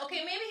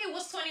 Okay, maybe he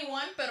was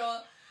 21,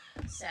 pero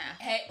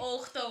hij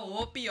oogde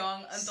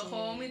hoppjong. En toen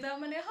gewoon met hem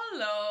meneer,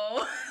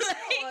 hallo.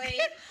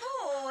 Hoi.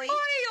 Hoi.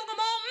 Hoi, jonge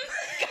man.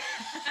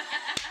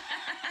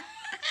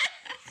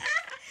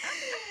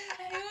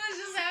 And he was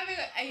just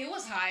he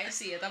was high,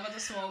 see it, about the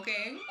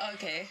smoking.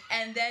 Okay.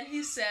 And then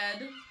he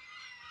said,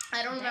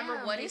 I don't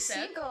remember what he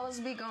said. Seagulls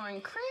be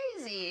going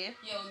crazy.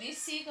 Yo, these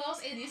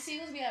seagulls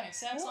be having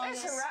sex on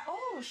this.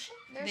 Oh shit,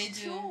 there's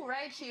two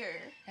right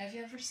here. Have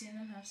you ever seen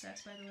them have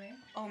sex, by the way?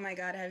 Oh my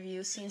god, have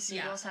you seen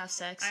seagulls have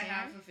sex? I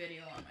have a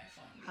video on my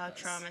phone. How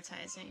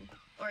traumatizing.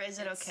 Or is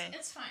it okay?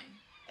 It's fine.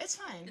 It's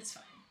fine. It's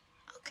fine.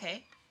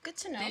 Okay, good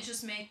to know. They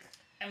just make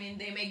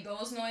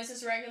those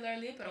noises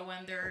regularly, but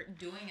when they're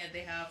doing it,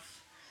 they have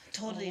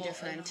totally a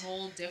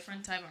whole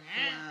different type of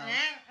wow.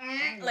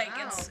 Like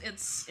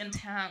it's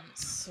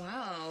intense.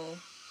 Wow.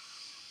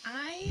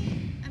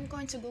 I'm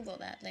going to Google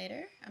that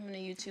later. I'm gonna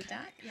YouTube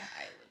that. Yeah,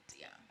 I would.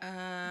 Yeah.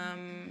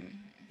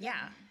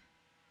 Yeah.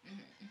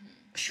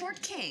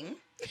 Short King.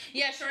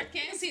 Yeah, Short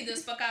King. See,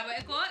 dus pakaba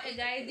ik hoor. A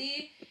guy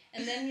die...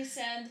 And then he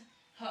said...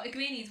 Oh, ik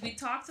weet niet. We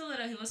talked a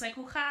little. He was like,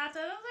 hoe gaat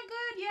het? I was like,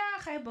 good.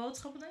 Yeah. Ga je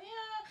boodschappen doen?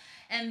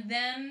 Yeah. And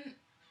then...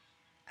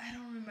 I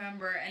don't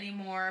remember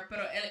anymore. But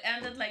it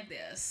ended like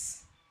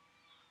this.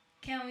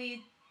 Can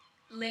we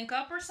link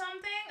up or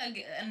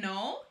something?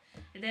 No.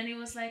 And then he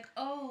was like,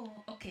 oh,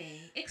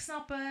 okay. Ik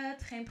snap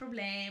het. Geen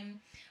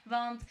probleem.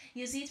 Want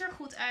je ziet er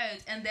goed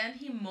uit. And then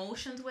he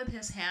motioned with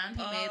his hand.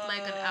 He made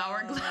like an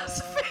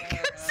hourglass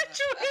figure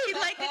situation.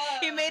 Like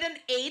he made an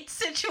 8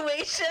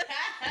 situation.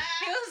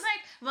 He was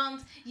like,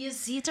 want je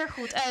ziet er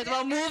goed uit.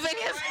 While moving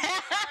his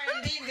hand.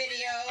 R&B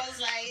video was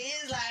like,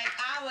 he's like,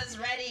 I was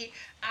ready.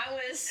 I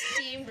was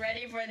steamed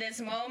ready for this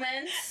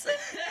moment.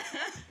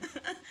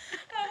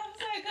 I was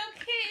like,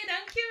 okay,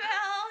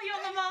 dankjewel,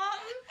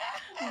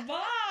 jongeman.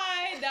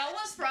 Bye. That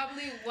was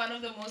probably one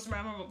of the most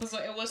memorable. So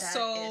it was That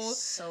is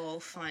so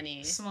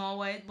funny. Small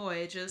white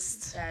boy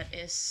just. That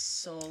is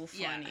so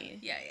funny.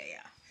 Yeah.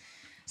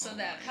 So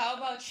how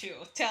about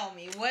you? Tell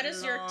me, what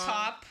is your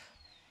top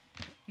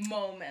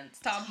moment?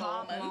 Top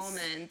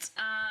moments.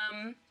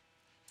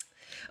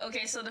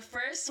 Okay, so the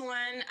first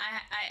one,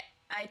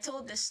 I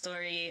told this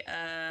story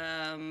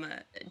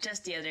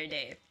just the other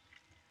day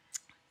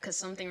because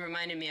something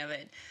reminded me of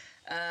it.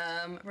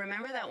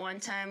 Remember that one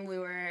time we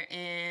were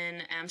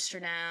in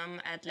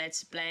Amsterdam at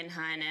Leidseplein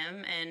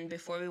H&M, and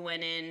before we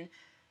went in,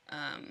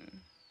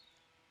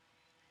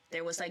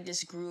 there was like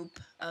this group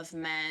of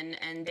men,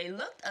 and they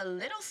looked a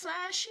little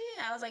flashy.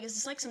 I was like, is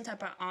this like some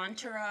type of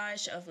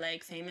entourage of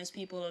like famous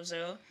people or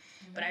so?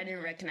 But I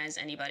didn't recognize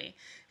anybody.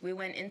 We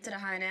went into the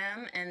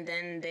H&M, and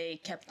then they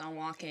kept on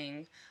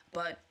walking.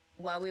 But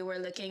while we were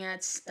looking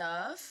at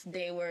stuff,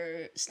 they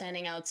were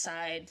standing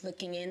outside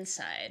looking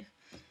inside.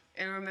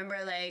 And remember,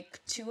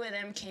 like, 2 of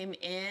them came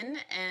in,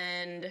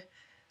 and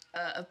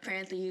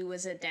apparently he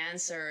was a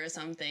dancer or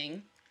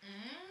something.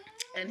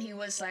 And he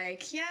was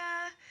like,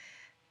 yeah,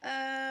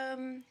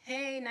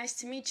 hey, nice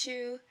to meet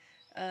you,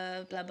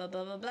 blah, blah,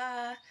 blah, blah,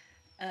 blah.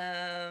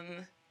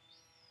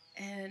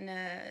 And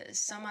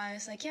somehow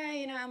was like, yeah,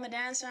 you know, I'm a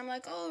dancer. I'm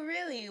like, oh,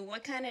 really?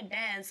 What kind of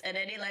dance? And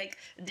then he, like,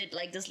 did,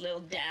 like, this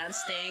little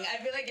dance thing. I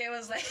feel like it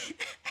was,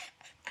 like...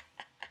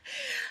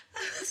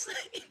 I was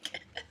like...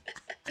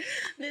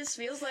 This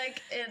feels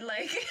like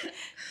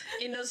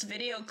in those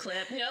video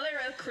clips. You know,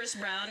 like Chris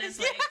Brown is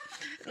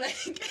like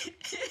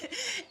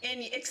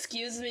in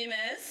Excuse Me,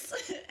 Miss,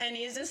 and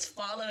he's just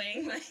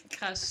following like.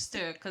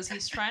 Because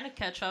he's trying to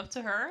catch up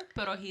to her,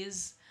 but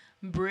he's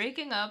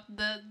breaking up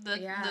the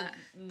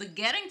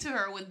getting to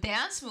her with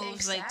dance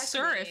moves. Exactly. Like,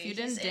 sir, if you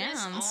didn't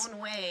dance, in his own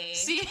way.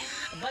 See,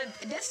 but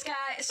this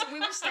guy. So we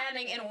were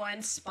standing in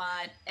one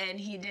spot, and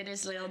he did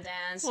his little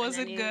dance. Was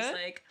and then it he good?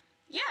 Was like,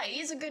 yeah,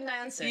 he's a good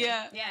dancer.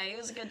 Yeah, he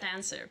was a good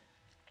dancer.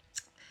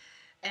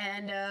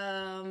 And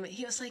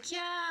he was like,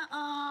 yeah,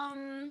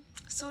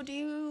 so do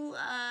you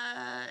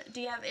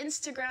have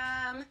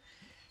Instagram?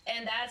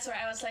 And that's where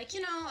I was like,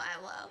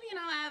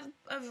 I have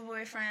a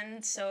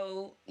boyfriend,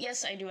 so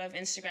yes, I do have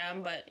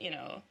Instagram, but, you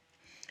know.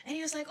 And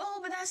he was like, oh,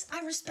 but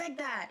I respect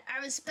that.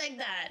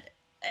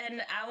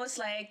 And I was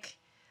like,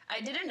 I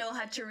didn't know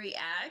how to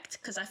react,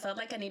 because I felt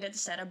like I needed to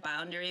set a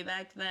boundary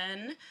back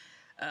then.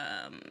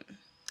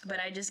 But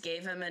I just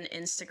gave him an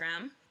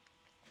Instagram.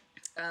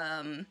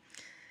 And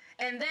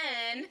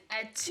then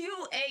at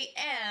 2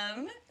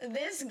 a.m.,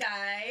 this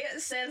guy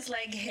sends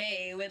like,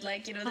 hey, with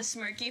like, you know, the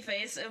smirky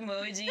face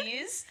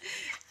emojis.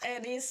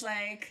 And he's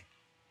like,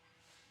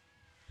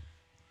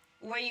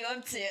 what are you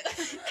up to? And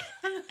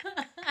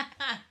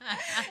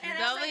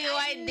I was like,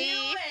 I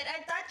knew it.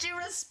 I thought you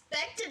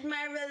respected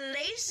my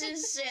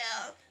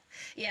relationship.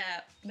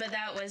 Yeah, but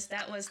that was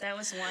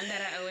one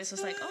that I always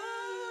was like,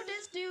 oh,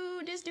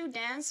 this dude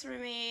danced for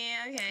me.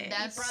 Okay,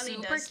 that's he probably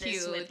super does cute.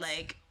 This with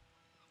like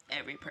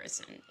every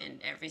person in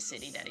every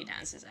city that he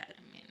dances at.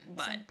 I mean,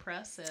 but it's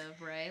impressive,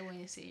 right? When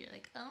you see, you're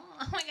like,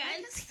 oh my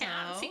god,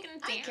 he can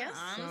dance. I guess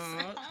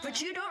so.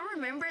 But you don't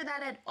remember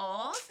that at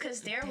all?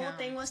 Because their whole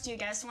thing was, do you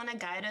guys want to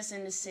guide us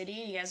in the city?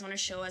 Do you guys want to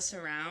show us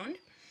around?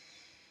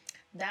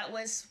 That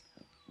was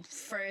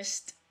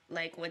first,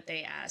 like, what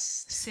they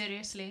asked.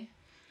 Seriously?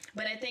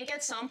 But I think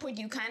at some point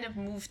you kind of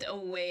moved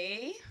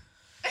away.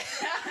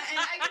 And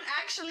I can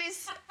actually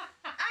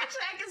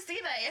I can see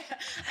that. Yeah.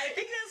 I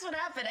think that's what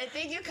happened. I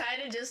think you kind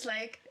of just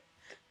like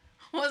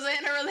was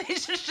in a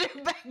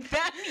relationship back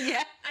then.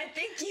 Yeah, I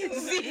think you.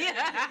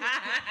 Yeah.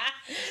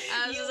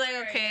 I was just like,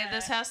 okay,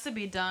 this has to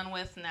be done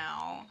with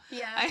now.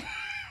 Yeah.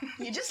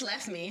 You just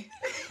left me.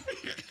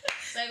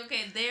 Like,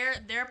 okay,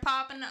 they're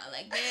popping up.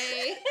 Like,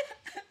 they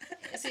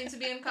seem to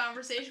be in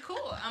conversation.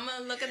 Cool. I'm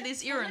gonna look at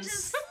these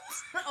earrings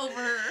over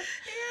her.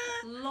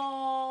 Yeah.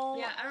 Lol.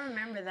 Yeah, I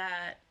remember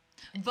that.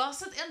 Was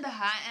het in de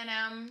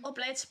H&M? Op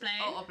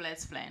Leidseplein. Oh, op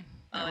Leidseplein.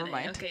 Oh,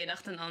 nee. Oké, ik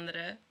dacht een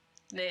andere.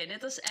 Nee,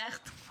 dit was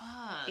echt...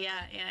 Fuck.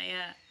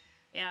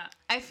 Ja.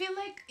 I feel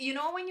like, you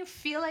know when you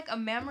feel like a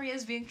memory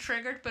is being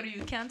triggered, but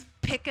you can't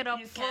pick it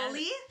up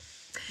fully?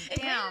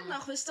 Ik weet het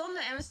nog, we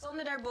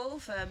stonden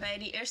daarboven bij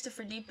die eerste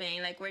verdieping,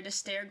 like where the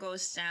stair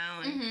goes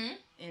down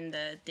in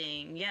the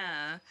thing,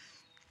 yeah.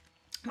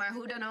 Maar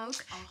hoe dan ook.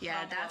 Oh, Yeah,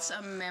 grappig. that's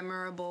a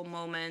memorable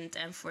moment.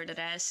 And for the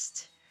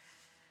rest...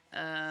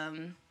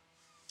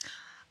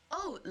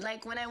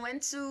 like when I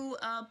went to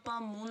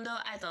Palmundo,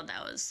 I thought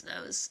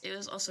it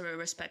was also a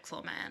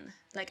respectful man.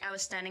 Like I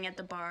was standing at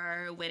the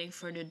bar waiting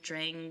for the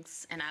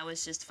drinks and I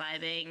was just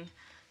vibing.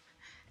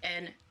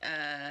 And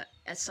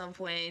at some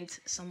point,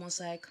 someone's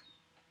like,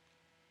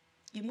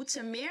 je moet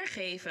ze meer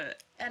geven.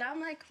 And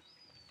I'm like,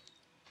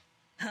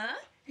 huh?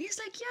 And he's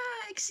like,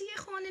 ja, ik zie je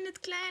gewoon in het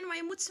klein, maar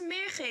je moet ze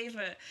meer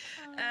geven.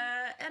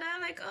 And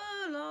I'm like,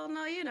 oh, lol,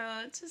 no,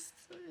 just,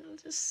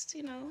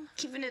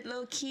 keeping it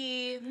low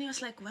key. And he was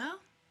like, well,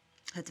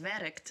 het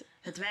werkt.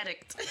 Het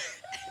werkt.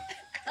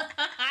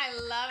 I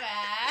love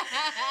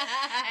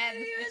And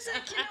it. he was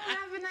like,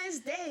 have a nice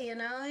day,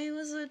 He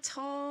was a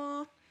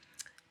tall,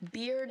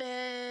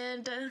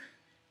 bearded,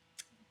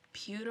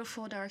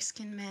 beautiful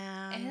dark-skinned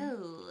man.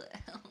 Ew.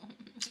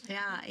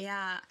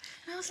 Yeah.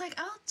 And I was like,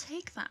 I'll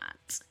take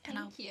that. And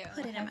I'll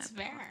put it in my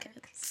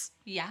pockets.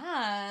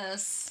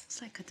 Yes.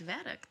 It's like, het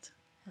werkt.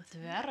 Het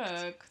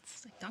werkt.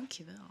 It's like,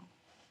 dankjewel.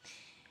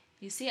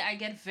 You see, I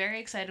get very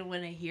excited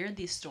when I hear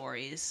these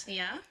stories.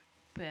 Ja?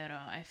 Pero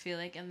I feel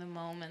like in the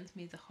moment,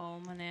 me te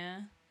gewoon,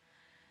 meneer.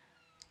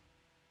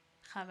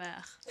 Ga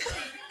weg.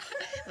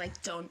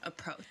 Like, don't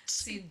approach.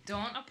 See,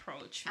 don't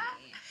approach me.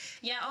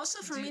 Yeah,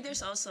 also for me,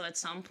 there's also at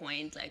some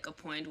point, like, a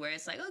point where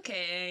it's like,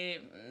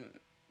 okay.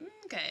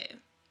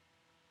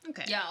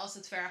 Ja, als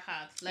het ver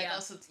gaat. Like, Ja.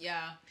 als het,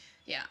 ja.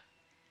 Yeah.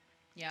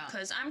 Yeah.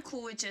 Because I'm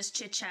cool with just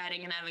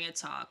chit-chatting and having a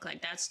talk.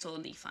 Like, that's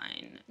totally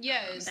fine.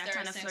 Yes, that there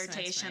kind are of things that's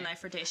flirtation, fine. like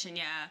flirtation,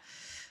 yeah.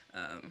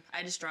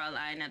 I just draw a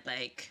line at,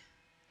 like,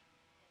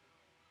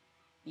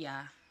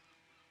 yeah.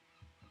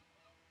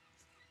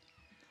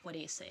 What do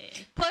you say?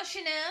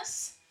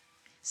 Pushiness.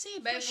 See,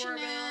 Bijvoorbeeld.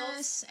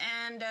 pushiness,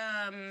 and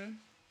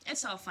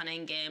it's all fun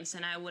and games,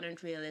 and I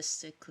wouldn't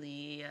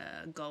realistically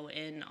go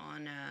in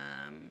on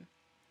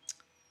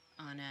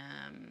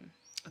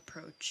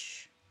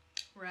approach.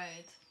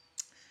 Right.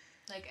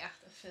 Like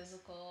echt a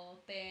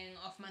physical thing.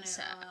 Of meneer...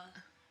 Zo.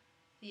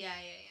 Ja.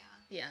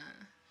 Yeah.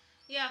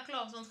 Ja,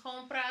 klopt. Want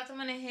gewoon praten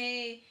meneer,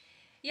 hey...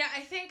 Yeah,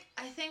 I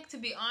think to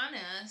be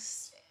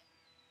honest,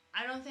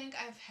 I don't think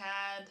I've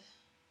had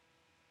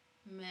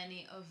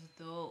many of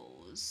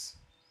those.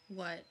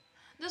 What?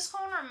 Dus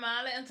gewoon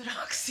normale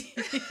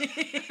interacties.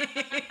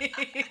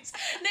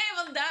 Nee,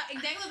 want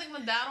ik denk dat ik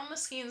me daarom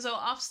misschien zo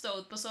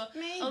afstoot. But so,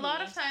 Maybe. a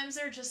lot of times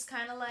they're just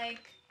kind of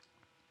like...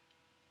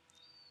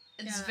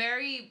 It's Yeah.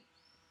 very...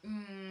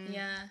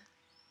 Yeah.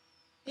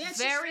 Yeah, it's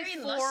very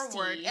just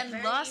forward lusty. and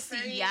Very, lusty,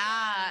 very,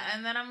 yeah.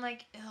 And then I'm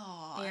like,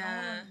 oh, I don't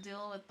Yeah. want to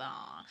deal with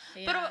that.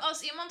 Ja. Maar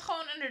als iemand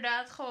gewoon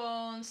inderdaad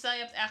gewoon... Stel, je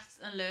hebt echt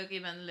een leuke...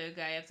 Je bent een leuke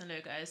guy, je hebt een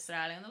leuke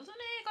uitstraling. En dan zo,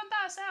 nee, kom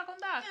daar, kom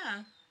daar.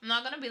 Yeah. I'm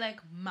not gonna be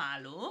like,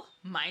 Malu,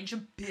 mind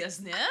your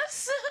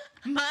business.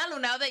 Malu,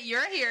 now that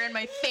you're here in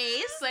my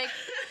face, like,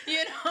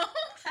 you know?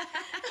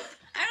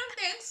 I don't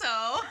think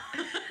so.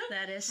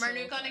 That is Maar so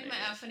nu kan ik me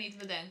funny. even niet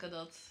bedenken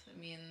dat, I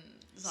mean,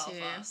 zal Zie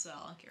je? vast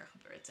wel een keer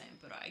gebeurd zijn,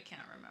 but I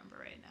can't remember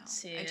right now.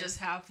 Zie I je? just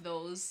have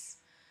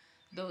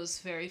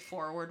those very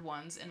forward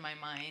ones in my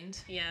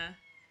mind. Yeah.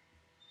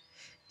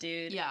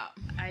 Dude. Yeah.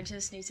 I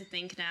just need to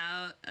think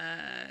now,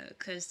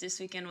 because this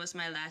weekend was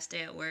my last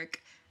day at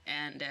work,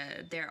 and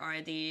there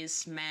are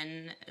these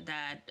men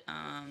that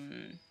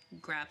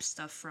grab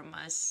stuff from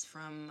us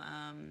from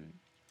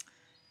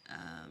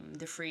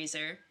the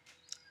freezer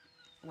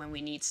when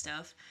we need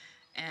stuff.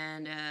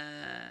 And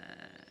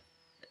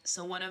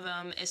so one of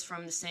them is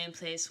from the same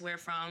place we're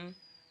from,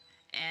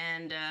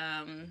 and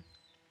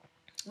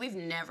we've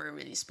never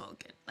really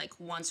spoken, like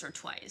once or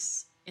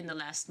twice in the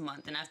last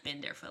month, and I've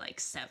been there for like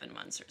 7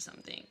 months or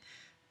something.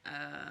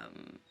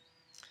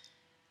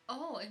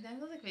 Oh, ik denk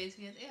dat ik weet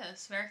wie het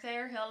is. Werkt hij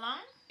er heel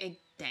lang? Ik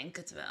denk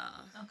het wel.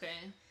 Oké.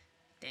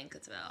 Ik denk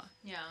het wel.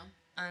 Ja.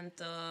 And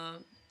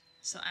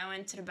so I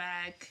went to the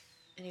back,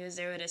 and he was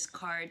there with his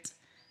cart,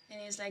 and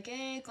he was like,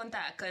 hey,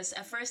 contact. Because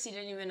at first he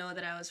didn't even know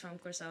that I was from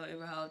Curaçao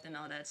überhaupt and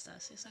all that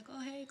stuff. So he's like,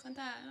 oh, hey,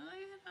 contact.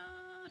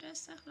 Oh,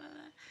 rustig, blah,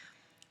 blah.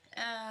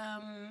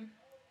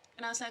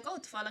 And I was like, oh,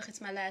 toevallig, it's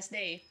my last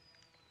day.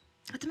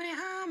 Ito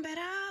man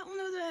bera,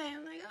 uno.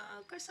 I'm like,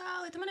 oh,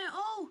 Curaçao. Ito man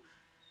oh,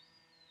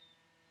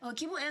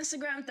 keep on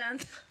Instagram then.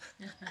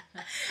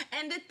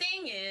 And the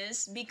thing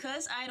is,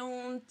 because I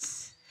don't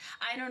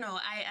know,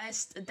 I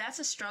that's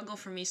a struggle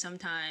for me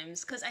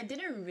sometimes, because I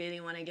didn't really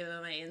want to give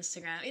him my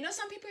Instagram. You know,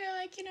 some people are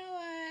like, you know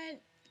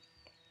what,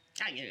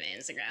 I'll give him my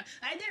Instagram.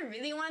 I didn't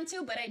really want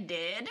to, but I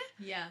did.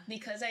 Yeah.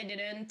 Because I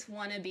didn't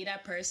want to be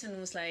that person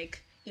who's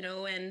like, you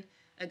know, when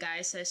a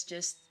guy says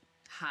just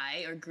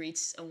hi or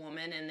greets a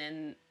woman, and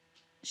then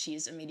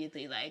she's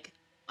immediately like,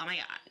 oh my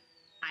god,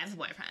 I have a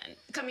boyfriend.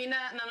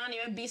 Camina, no, ni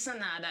bisa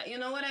nada. You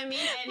know what I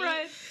mean? And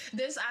Right.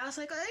 I was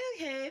like, oh,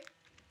 okay.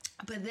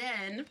 But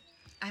then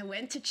I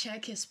went to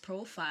check his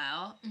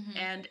profile,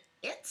 and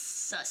it's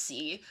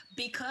sussy,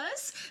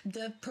 because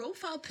the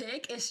profile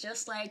pic is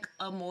just like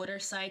a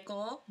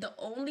motorcycle. The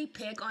only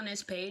pic on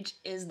his page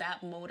is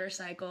that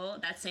motorcycle,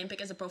 that same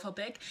pic as the profile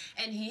pic,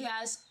 and he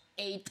has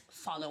 8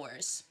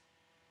 followers.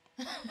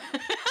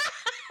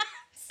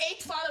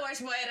 8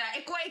 followers, Moira.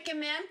 Ikaw ay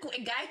kemen, kung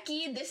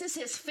igaki, this is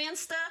his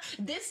finsta.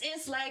 This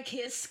is like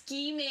his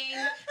scheming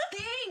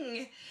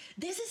thing.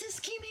 This is his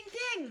scheming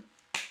thing.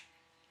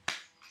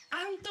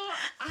 I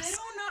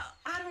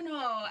don't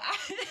know.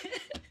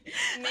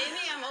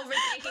 Maybe I'm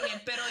overthinking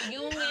it, pero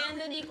yung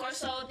man di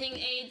consulting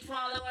 8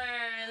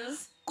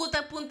 followers.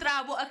 Kuta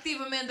puntrabo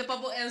activamente pa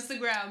po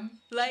Instagram.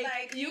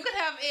 Like, you could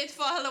have 8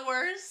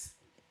 followers.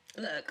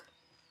 Look.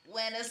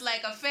 When it's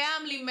like a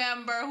family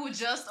member who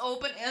just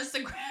opened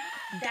Instagram.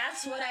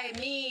 That's what I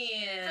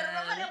mean. But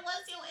nobody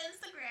wants your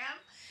Instagram.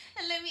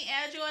 And let me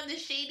add you on the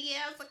shady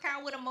ass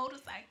account with a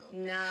motorcycle.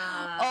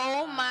 Nah.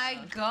 Oh my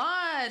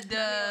god.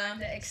 The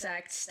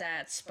exact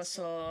stats.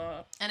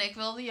 Paso. En ik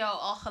wilde jou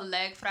al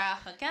gelijk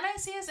vragen. Can I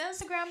see his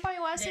Instagram pa?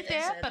 You want to sit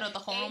there? Pero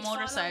toch gewoon een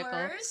motorcycle. 8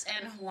 followers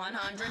and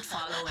 100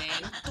 following.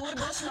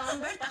 Turbo's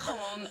number ta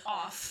gewoon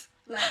off.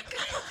 Like.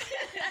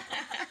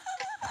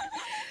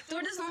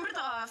 Turbo's number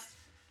ta off.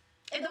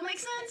 It don't make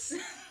sense.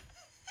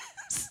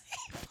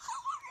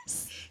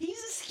 He's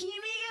a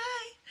schemy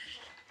guy.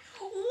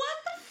 What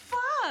the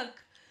fuck?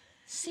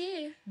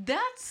 See.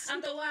 That's...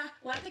 Anto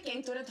what the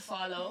king to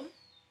follow?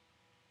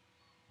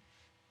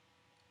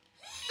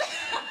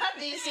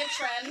 Do you see a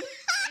trend? Do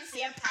you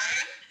see a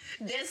pattern?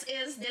 This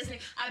is Disney.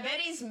 I bet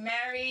he's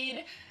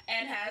married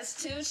and has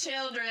 2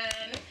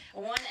 children,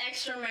 1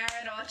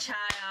 extramarital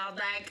child.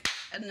 Like,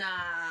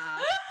 nah.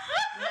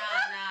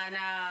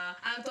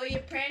 Anto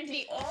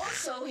apparently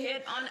also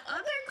hit on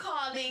other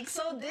colleagues.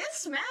 So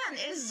this man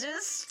is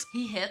just...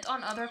 He hit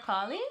on other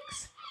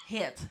colleagues?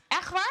 Hit.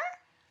 Echt waar?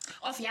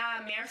 Of ja,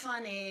 meer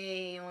van,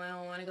 hey, you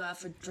wanna go out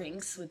for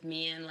drinks with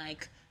me and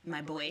like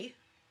my boy?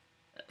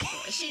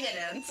 She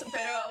didn't.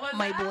 Pero was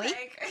my that, boy?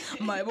 Like,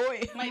 My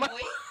boy. my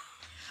boy?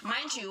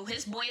 Mind you,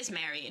 his boy is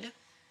married.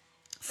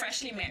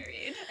 Freshly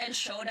married. And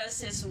showed us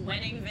his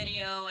wedding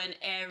video and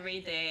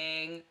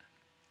everything.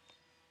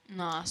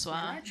 No,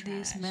 Swa.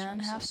 These men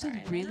have to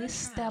sorry. really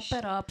step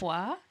it up,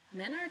 wa?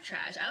 Men are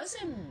trash. I was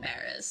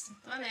embarrassed.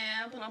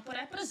 Não pode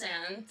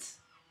represent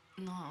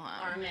No,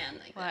 our men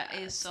like what that.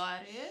 is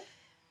sorry?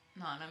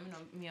 No,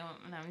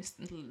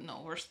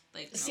 we're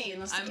like, no. Sí,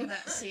 no sé qué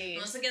sí.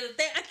 No sé qué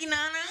te aquí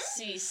nana.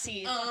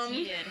 Sí, Um,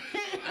 weird.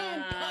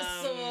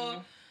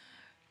 So,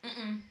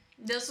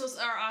 this was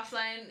our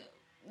offline.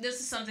 This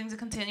is something to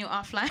continue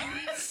offline.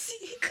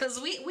 Because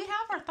we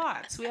have our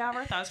thoughts.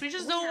 We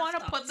just don't want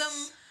to put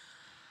them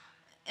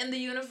in the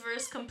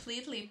universe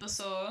completely.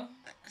 So,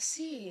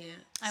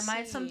 I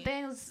might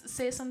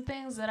say some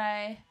things that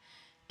I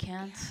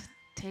can't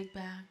take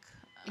back.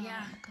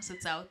 Yeah. Because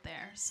it's out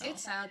there. So.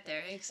 It's out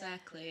there,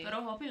 exactly.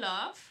 Pero hope you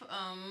love.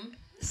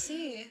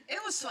 It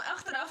was zo,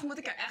 achteraf moet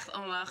ik er echt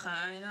om lachen.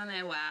 En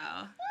dan,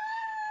 wow.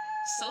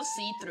 So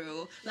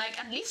see-through. Like,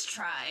 at least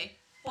try.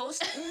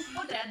 Post un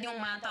portret yung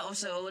mata of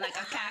zo, like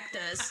a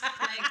cactus.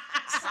 Like,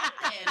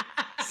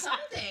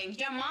 something.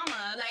 Your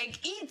mama, like,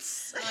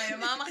 eats. Oh, je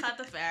mama gaat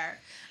te ver.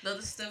 Dat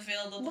is te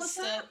veel, dat is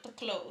te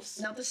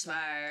close. Dat is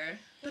waar.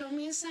 Pero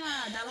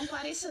minsan, dalang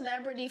pari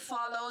celebrity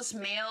follows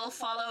male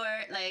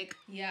follower, like...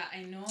 Yeah,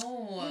 I know. You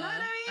know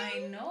what I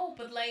mean? I know,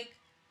 but like...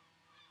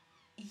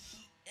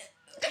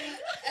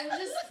 I'm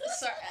just...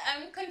 Sorry,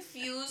 I'm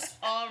confused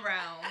all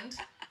around.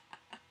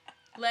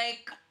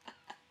 Like...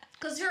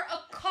 Because you're a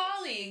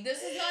colleague.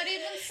 This is not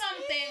even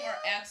something... Or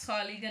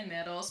ex-colleague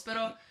inmiddels.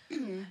 Pero,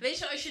 weet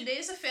je, als je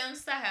deze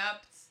venster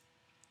hebt...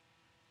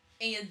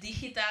 in je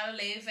digitale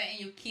leven en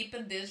you keep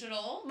it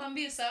digital,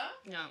 Bambisa?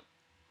 Yeah.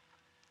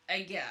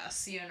 I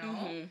guess, you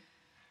know.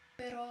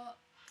 Pero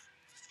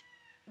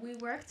we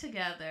work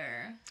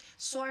together.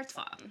 Sort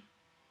van.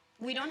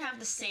 We don't have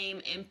the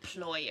same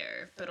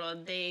employer,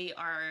 pero they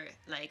are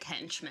like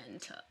henchmen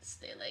to us.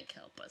 They like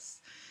help us.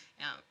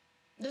 Yeah.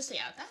 Dus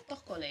ja,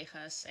 toch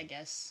collega's, I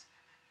guess.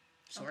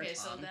 Okay,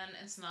 so then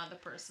it's not the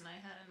person I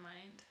had in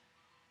mind.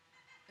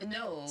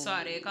 No.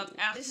 Sorry, ik had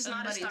echt This is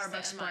not a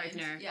Starbucks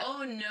partner. Yeah.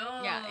 Oh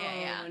no.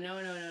 Ja. No.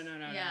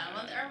 Ja,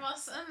 want er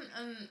was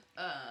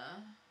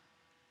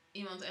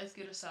iemand uit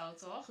Curaçao,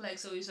 toch? Like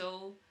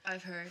sowieso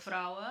I've heard.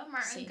 vrouwen,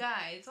 maar een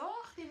guy,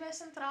 toch? Die bij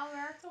Centraal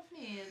werkt of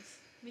niet?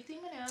 Weet die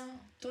meneer?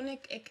 Toen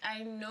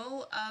I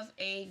know of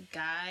a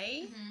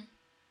guy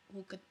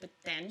who could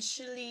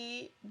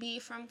potentially be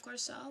from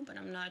Curaçao, but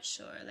I'm not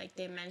sure. Like,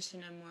 they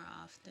mention him more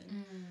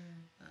often.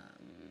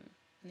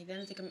 En ik denk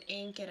dat ik hem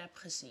 1 keer heb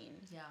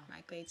gezien. Ja. Maar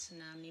ik weet zijn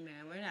naam niet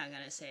meer. We're not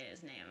gonna say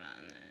his name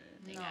on the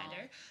thing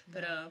either. No.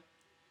 But,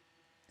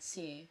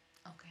 see.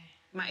 Okay.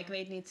 Maar ik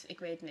weet niet.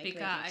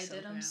 Because I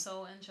did him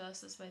so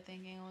injustice by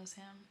thinking it was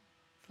him.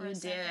 For You a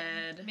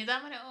second. did. I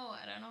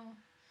don't know.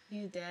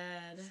 You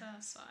did. So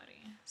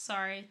sorry.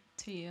 Sorry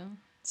to you.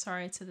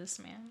 Sorry to this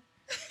man.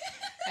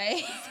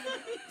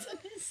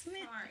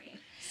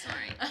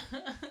 Sorry.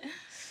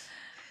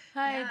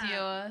 Hi, Yeah.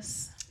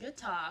 Dios. Good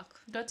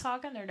talk. Good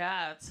talk under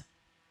that.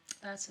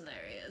 That's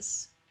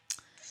hilarious.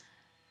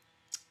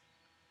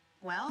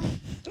 Well.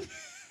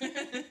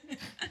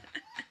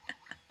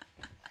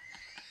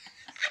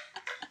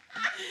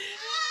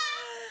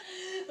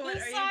 The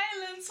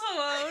silence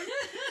alone.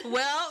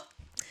 Well,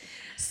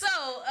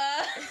 So,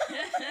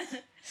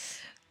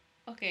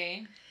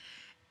 okay.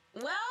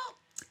 Well,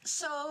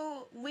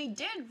 so we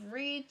did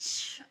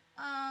reach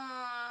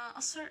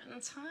a certain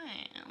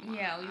time.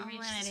 Yeah, we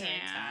reached a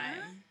certain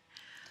time.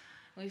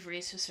 We've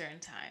reached a certain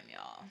time,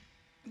 y'all.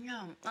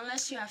 Yeah,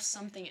 unless you have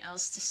something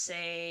else to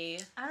say.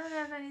 I don't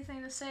have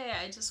anything to say.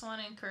 I just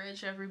want to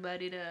encourage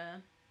everybody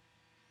to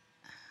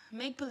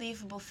make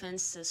believable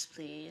fences,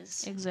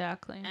 please.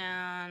 Exactly.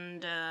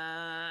 And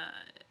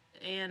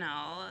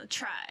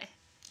try.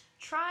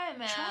 Try,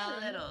 man. Try a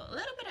little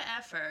bit of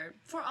effort.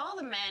 For all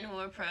the men who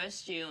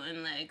approached you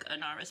in like a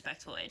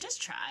non-respectful way,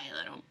 just try a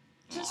little more.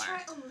 Just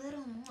try a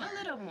little more. A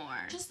little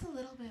more. Just a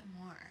little bit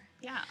more.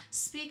 Yeah.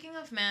 Speaking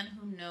of men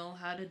who know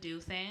how to do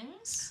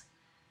things.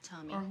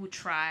 Tell me. Or who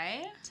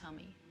try. Tell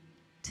me.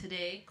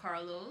 Today,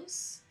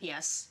 Carlos.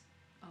 Yes.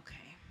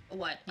 Okay.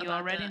 What? You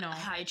already know.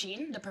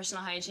 Hygiene? The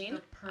personal hygiene?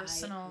 The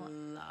personal. I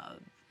love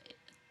it.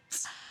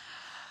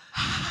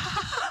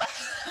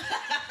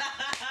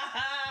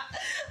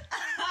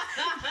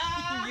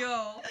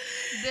 Yo,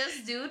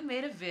 this dude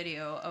made a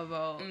video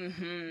about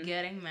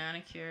getting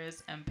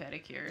manicures and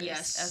pedicures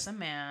as a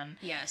man.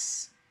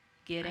 Yes.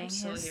 Getting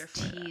his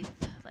teeth,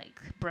 like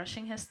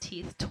brushing his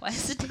teeth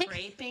twice a day.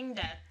 Scraping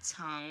that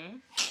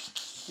tongue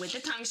with the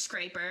tongue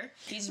scraper.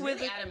 He's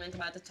really adamant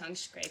about the tongue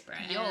scraper.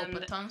 Yo,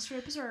 but tongue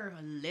scrapers are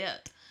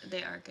lit.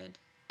 They are good.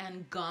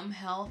 And gum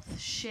health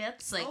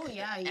shits. Like, oh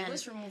yeah, he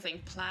was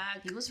removing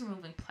plaque. He was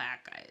removing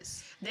plaque,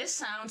 guys. This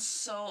sounds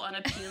so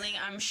unappealing,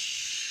 I'm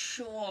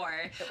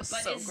sure. But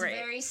so it's great.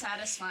 Very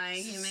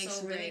satisfying. He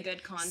makes really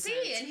good content.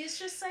 See, and he's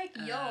just like,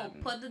 yo,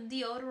 put the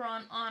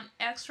deodorant on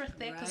extra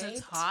thick because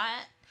it's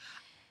hot.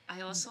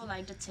 I also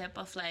like the tip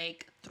of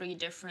like 3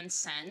 different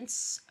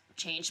scents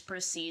change per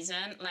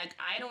season. Like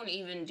I don't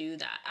even do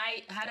that.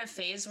 I had a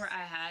phase where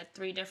I had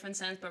 3 different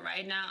scents, but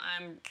right now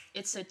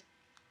it's a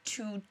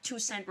 2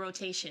 cent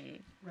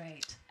rotation.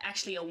 Right.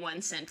 Actually a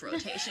 1 cent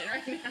rotation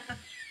right now.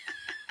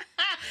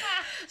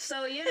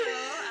 So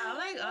I'm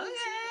like,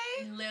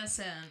 okay.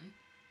 Listen.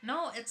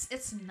 No,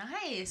 it's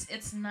nice.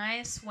 It's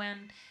nice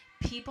when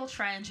people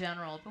try in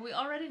general, but we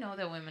already know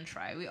that women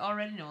try. We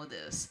already know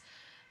this.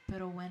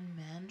 But when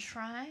men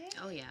try,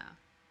 oh yeah,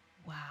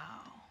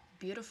 wow,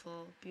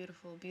 beautiful,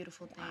 beautiful,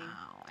 beautiful thing.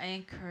 Wow, I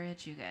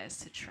encourage you guys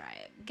to try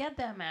it. Get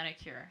that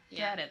manicure.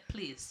 Yeah. Get it,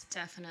 please.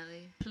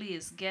 Definitely.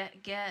 Please get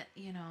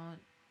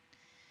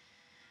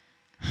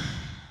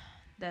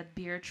that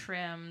beard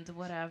trimmed,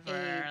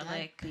 whatever.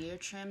 That beard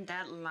trim,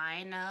 that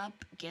lineup.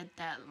 Get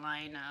that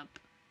lineup.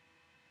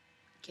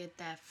 Get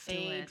that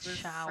fade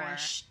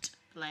refreshed.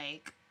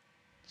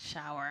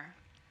 Shower.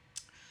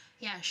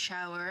 Yeah,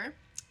 shower.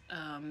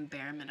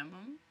 Bare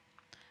minimum.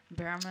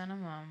 Bare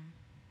minimum.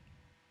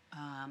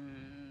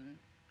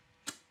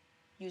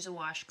 Use a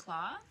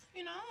washcloth,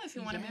 if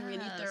you want to be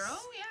really thorough.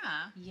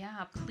 Yeah.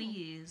 Yeah,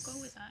 please. Go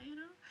with that,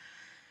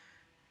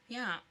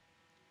 Yeah.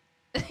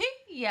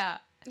 Yeah.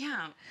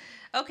 Yeah.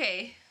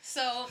 Okay,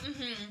 so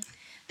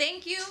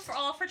thank you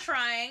for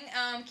trying.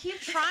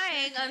 Keep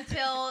trying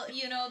until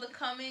the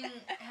coming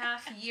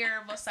half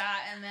year,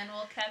 and then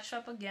we'll catch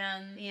up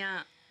again.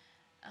 Yeah.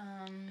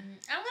 I'm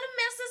gonna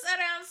miss this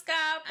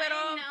Aranska, but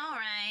I know,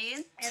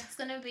 right? It's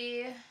gonna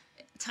be.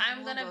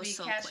 I'm gonna be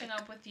catching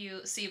up with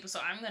you. See, so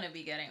I'm gonna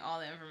be getting all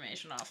the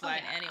information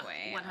offline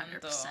anyway.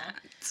 100%.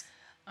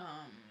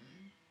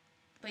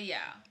 But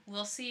yeah,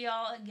 we'll see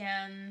y'all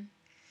again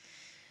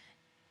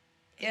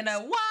in a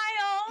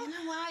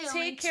while.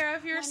 Take care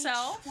of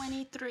yourself.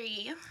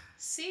 23.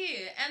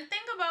 See, and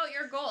think about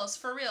your goals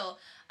for real.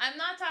 I'm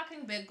not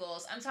talking big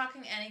goals. I'm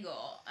talking any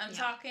goal. I'm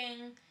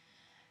talking,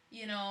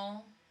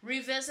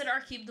 revisit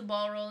our keep the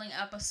ball rolling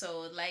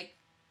episode. Like,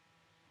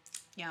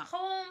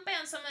 home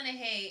pensa man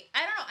hey.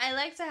 I don't know. I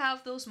like to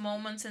have those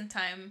moments in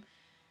time.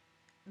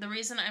 The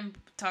reason I'm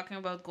talking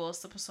about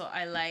goals episode,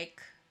 I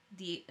like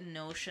the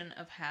notion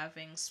of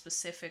having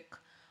specific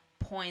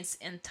points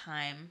in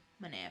time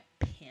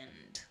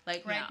pinned.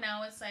 Like right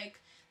now it's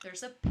like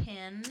there's a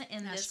pin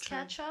in this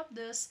catch up.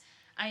 This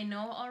I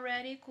know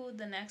already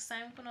the next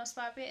time kunos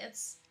papi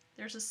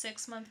there's a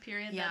 6-month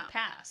period that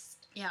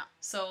passed. Yeah.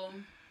 So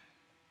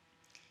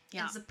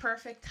it's the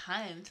perfect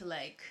time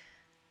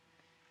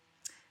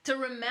to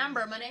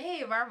remember,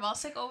 hey, waar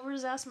was ik over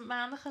 6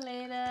 maanden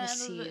geleden?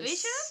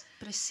 Weet je?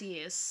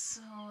 Precies.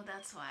 So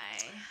that's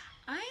why.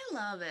 I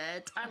love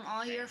it. I'm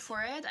all here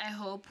for it. I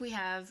hope we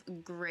have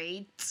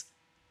great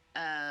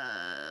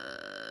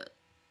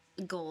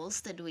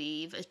goals that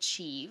we've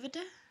achieved.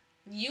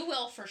 You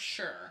will for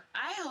sure.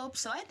 I hope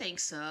so. I think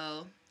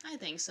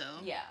so.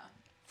 Yeah,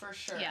 for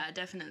sure. Yeah,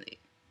 definitely.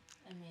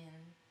 I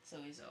mean,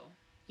 sowieso.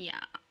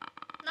 Ja.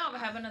 Nou, we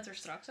hebben het er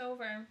straks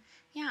over.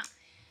 Ja.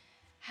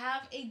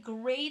 Have a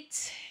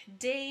great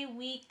day,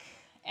 week,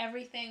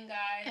 everything,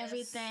 guys.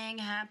 Everything.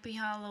 Happy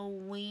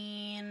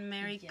Halloween.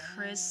 Merry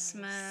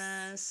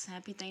Christmas.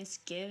 Happy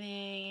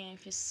Thanksgiving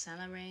if you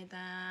celebrate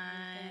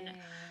that. Okay.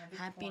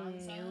 Happy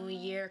New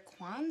Year.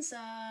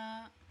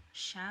 Kwanzaa.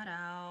 Shout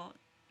out.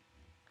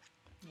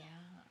 Yeah.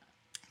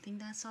 I think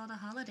that's all the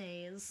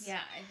holidays.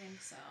 Yeah, I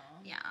think so.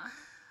 Yeah.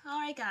 All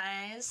right,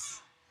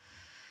 guys.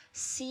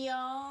 See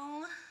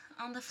y'all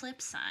on the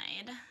flip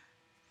side.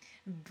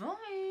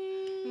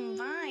 Bye.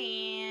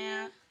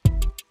 Bye.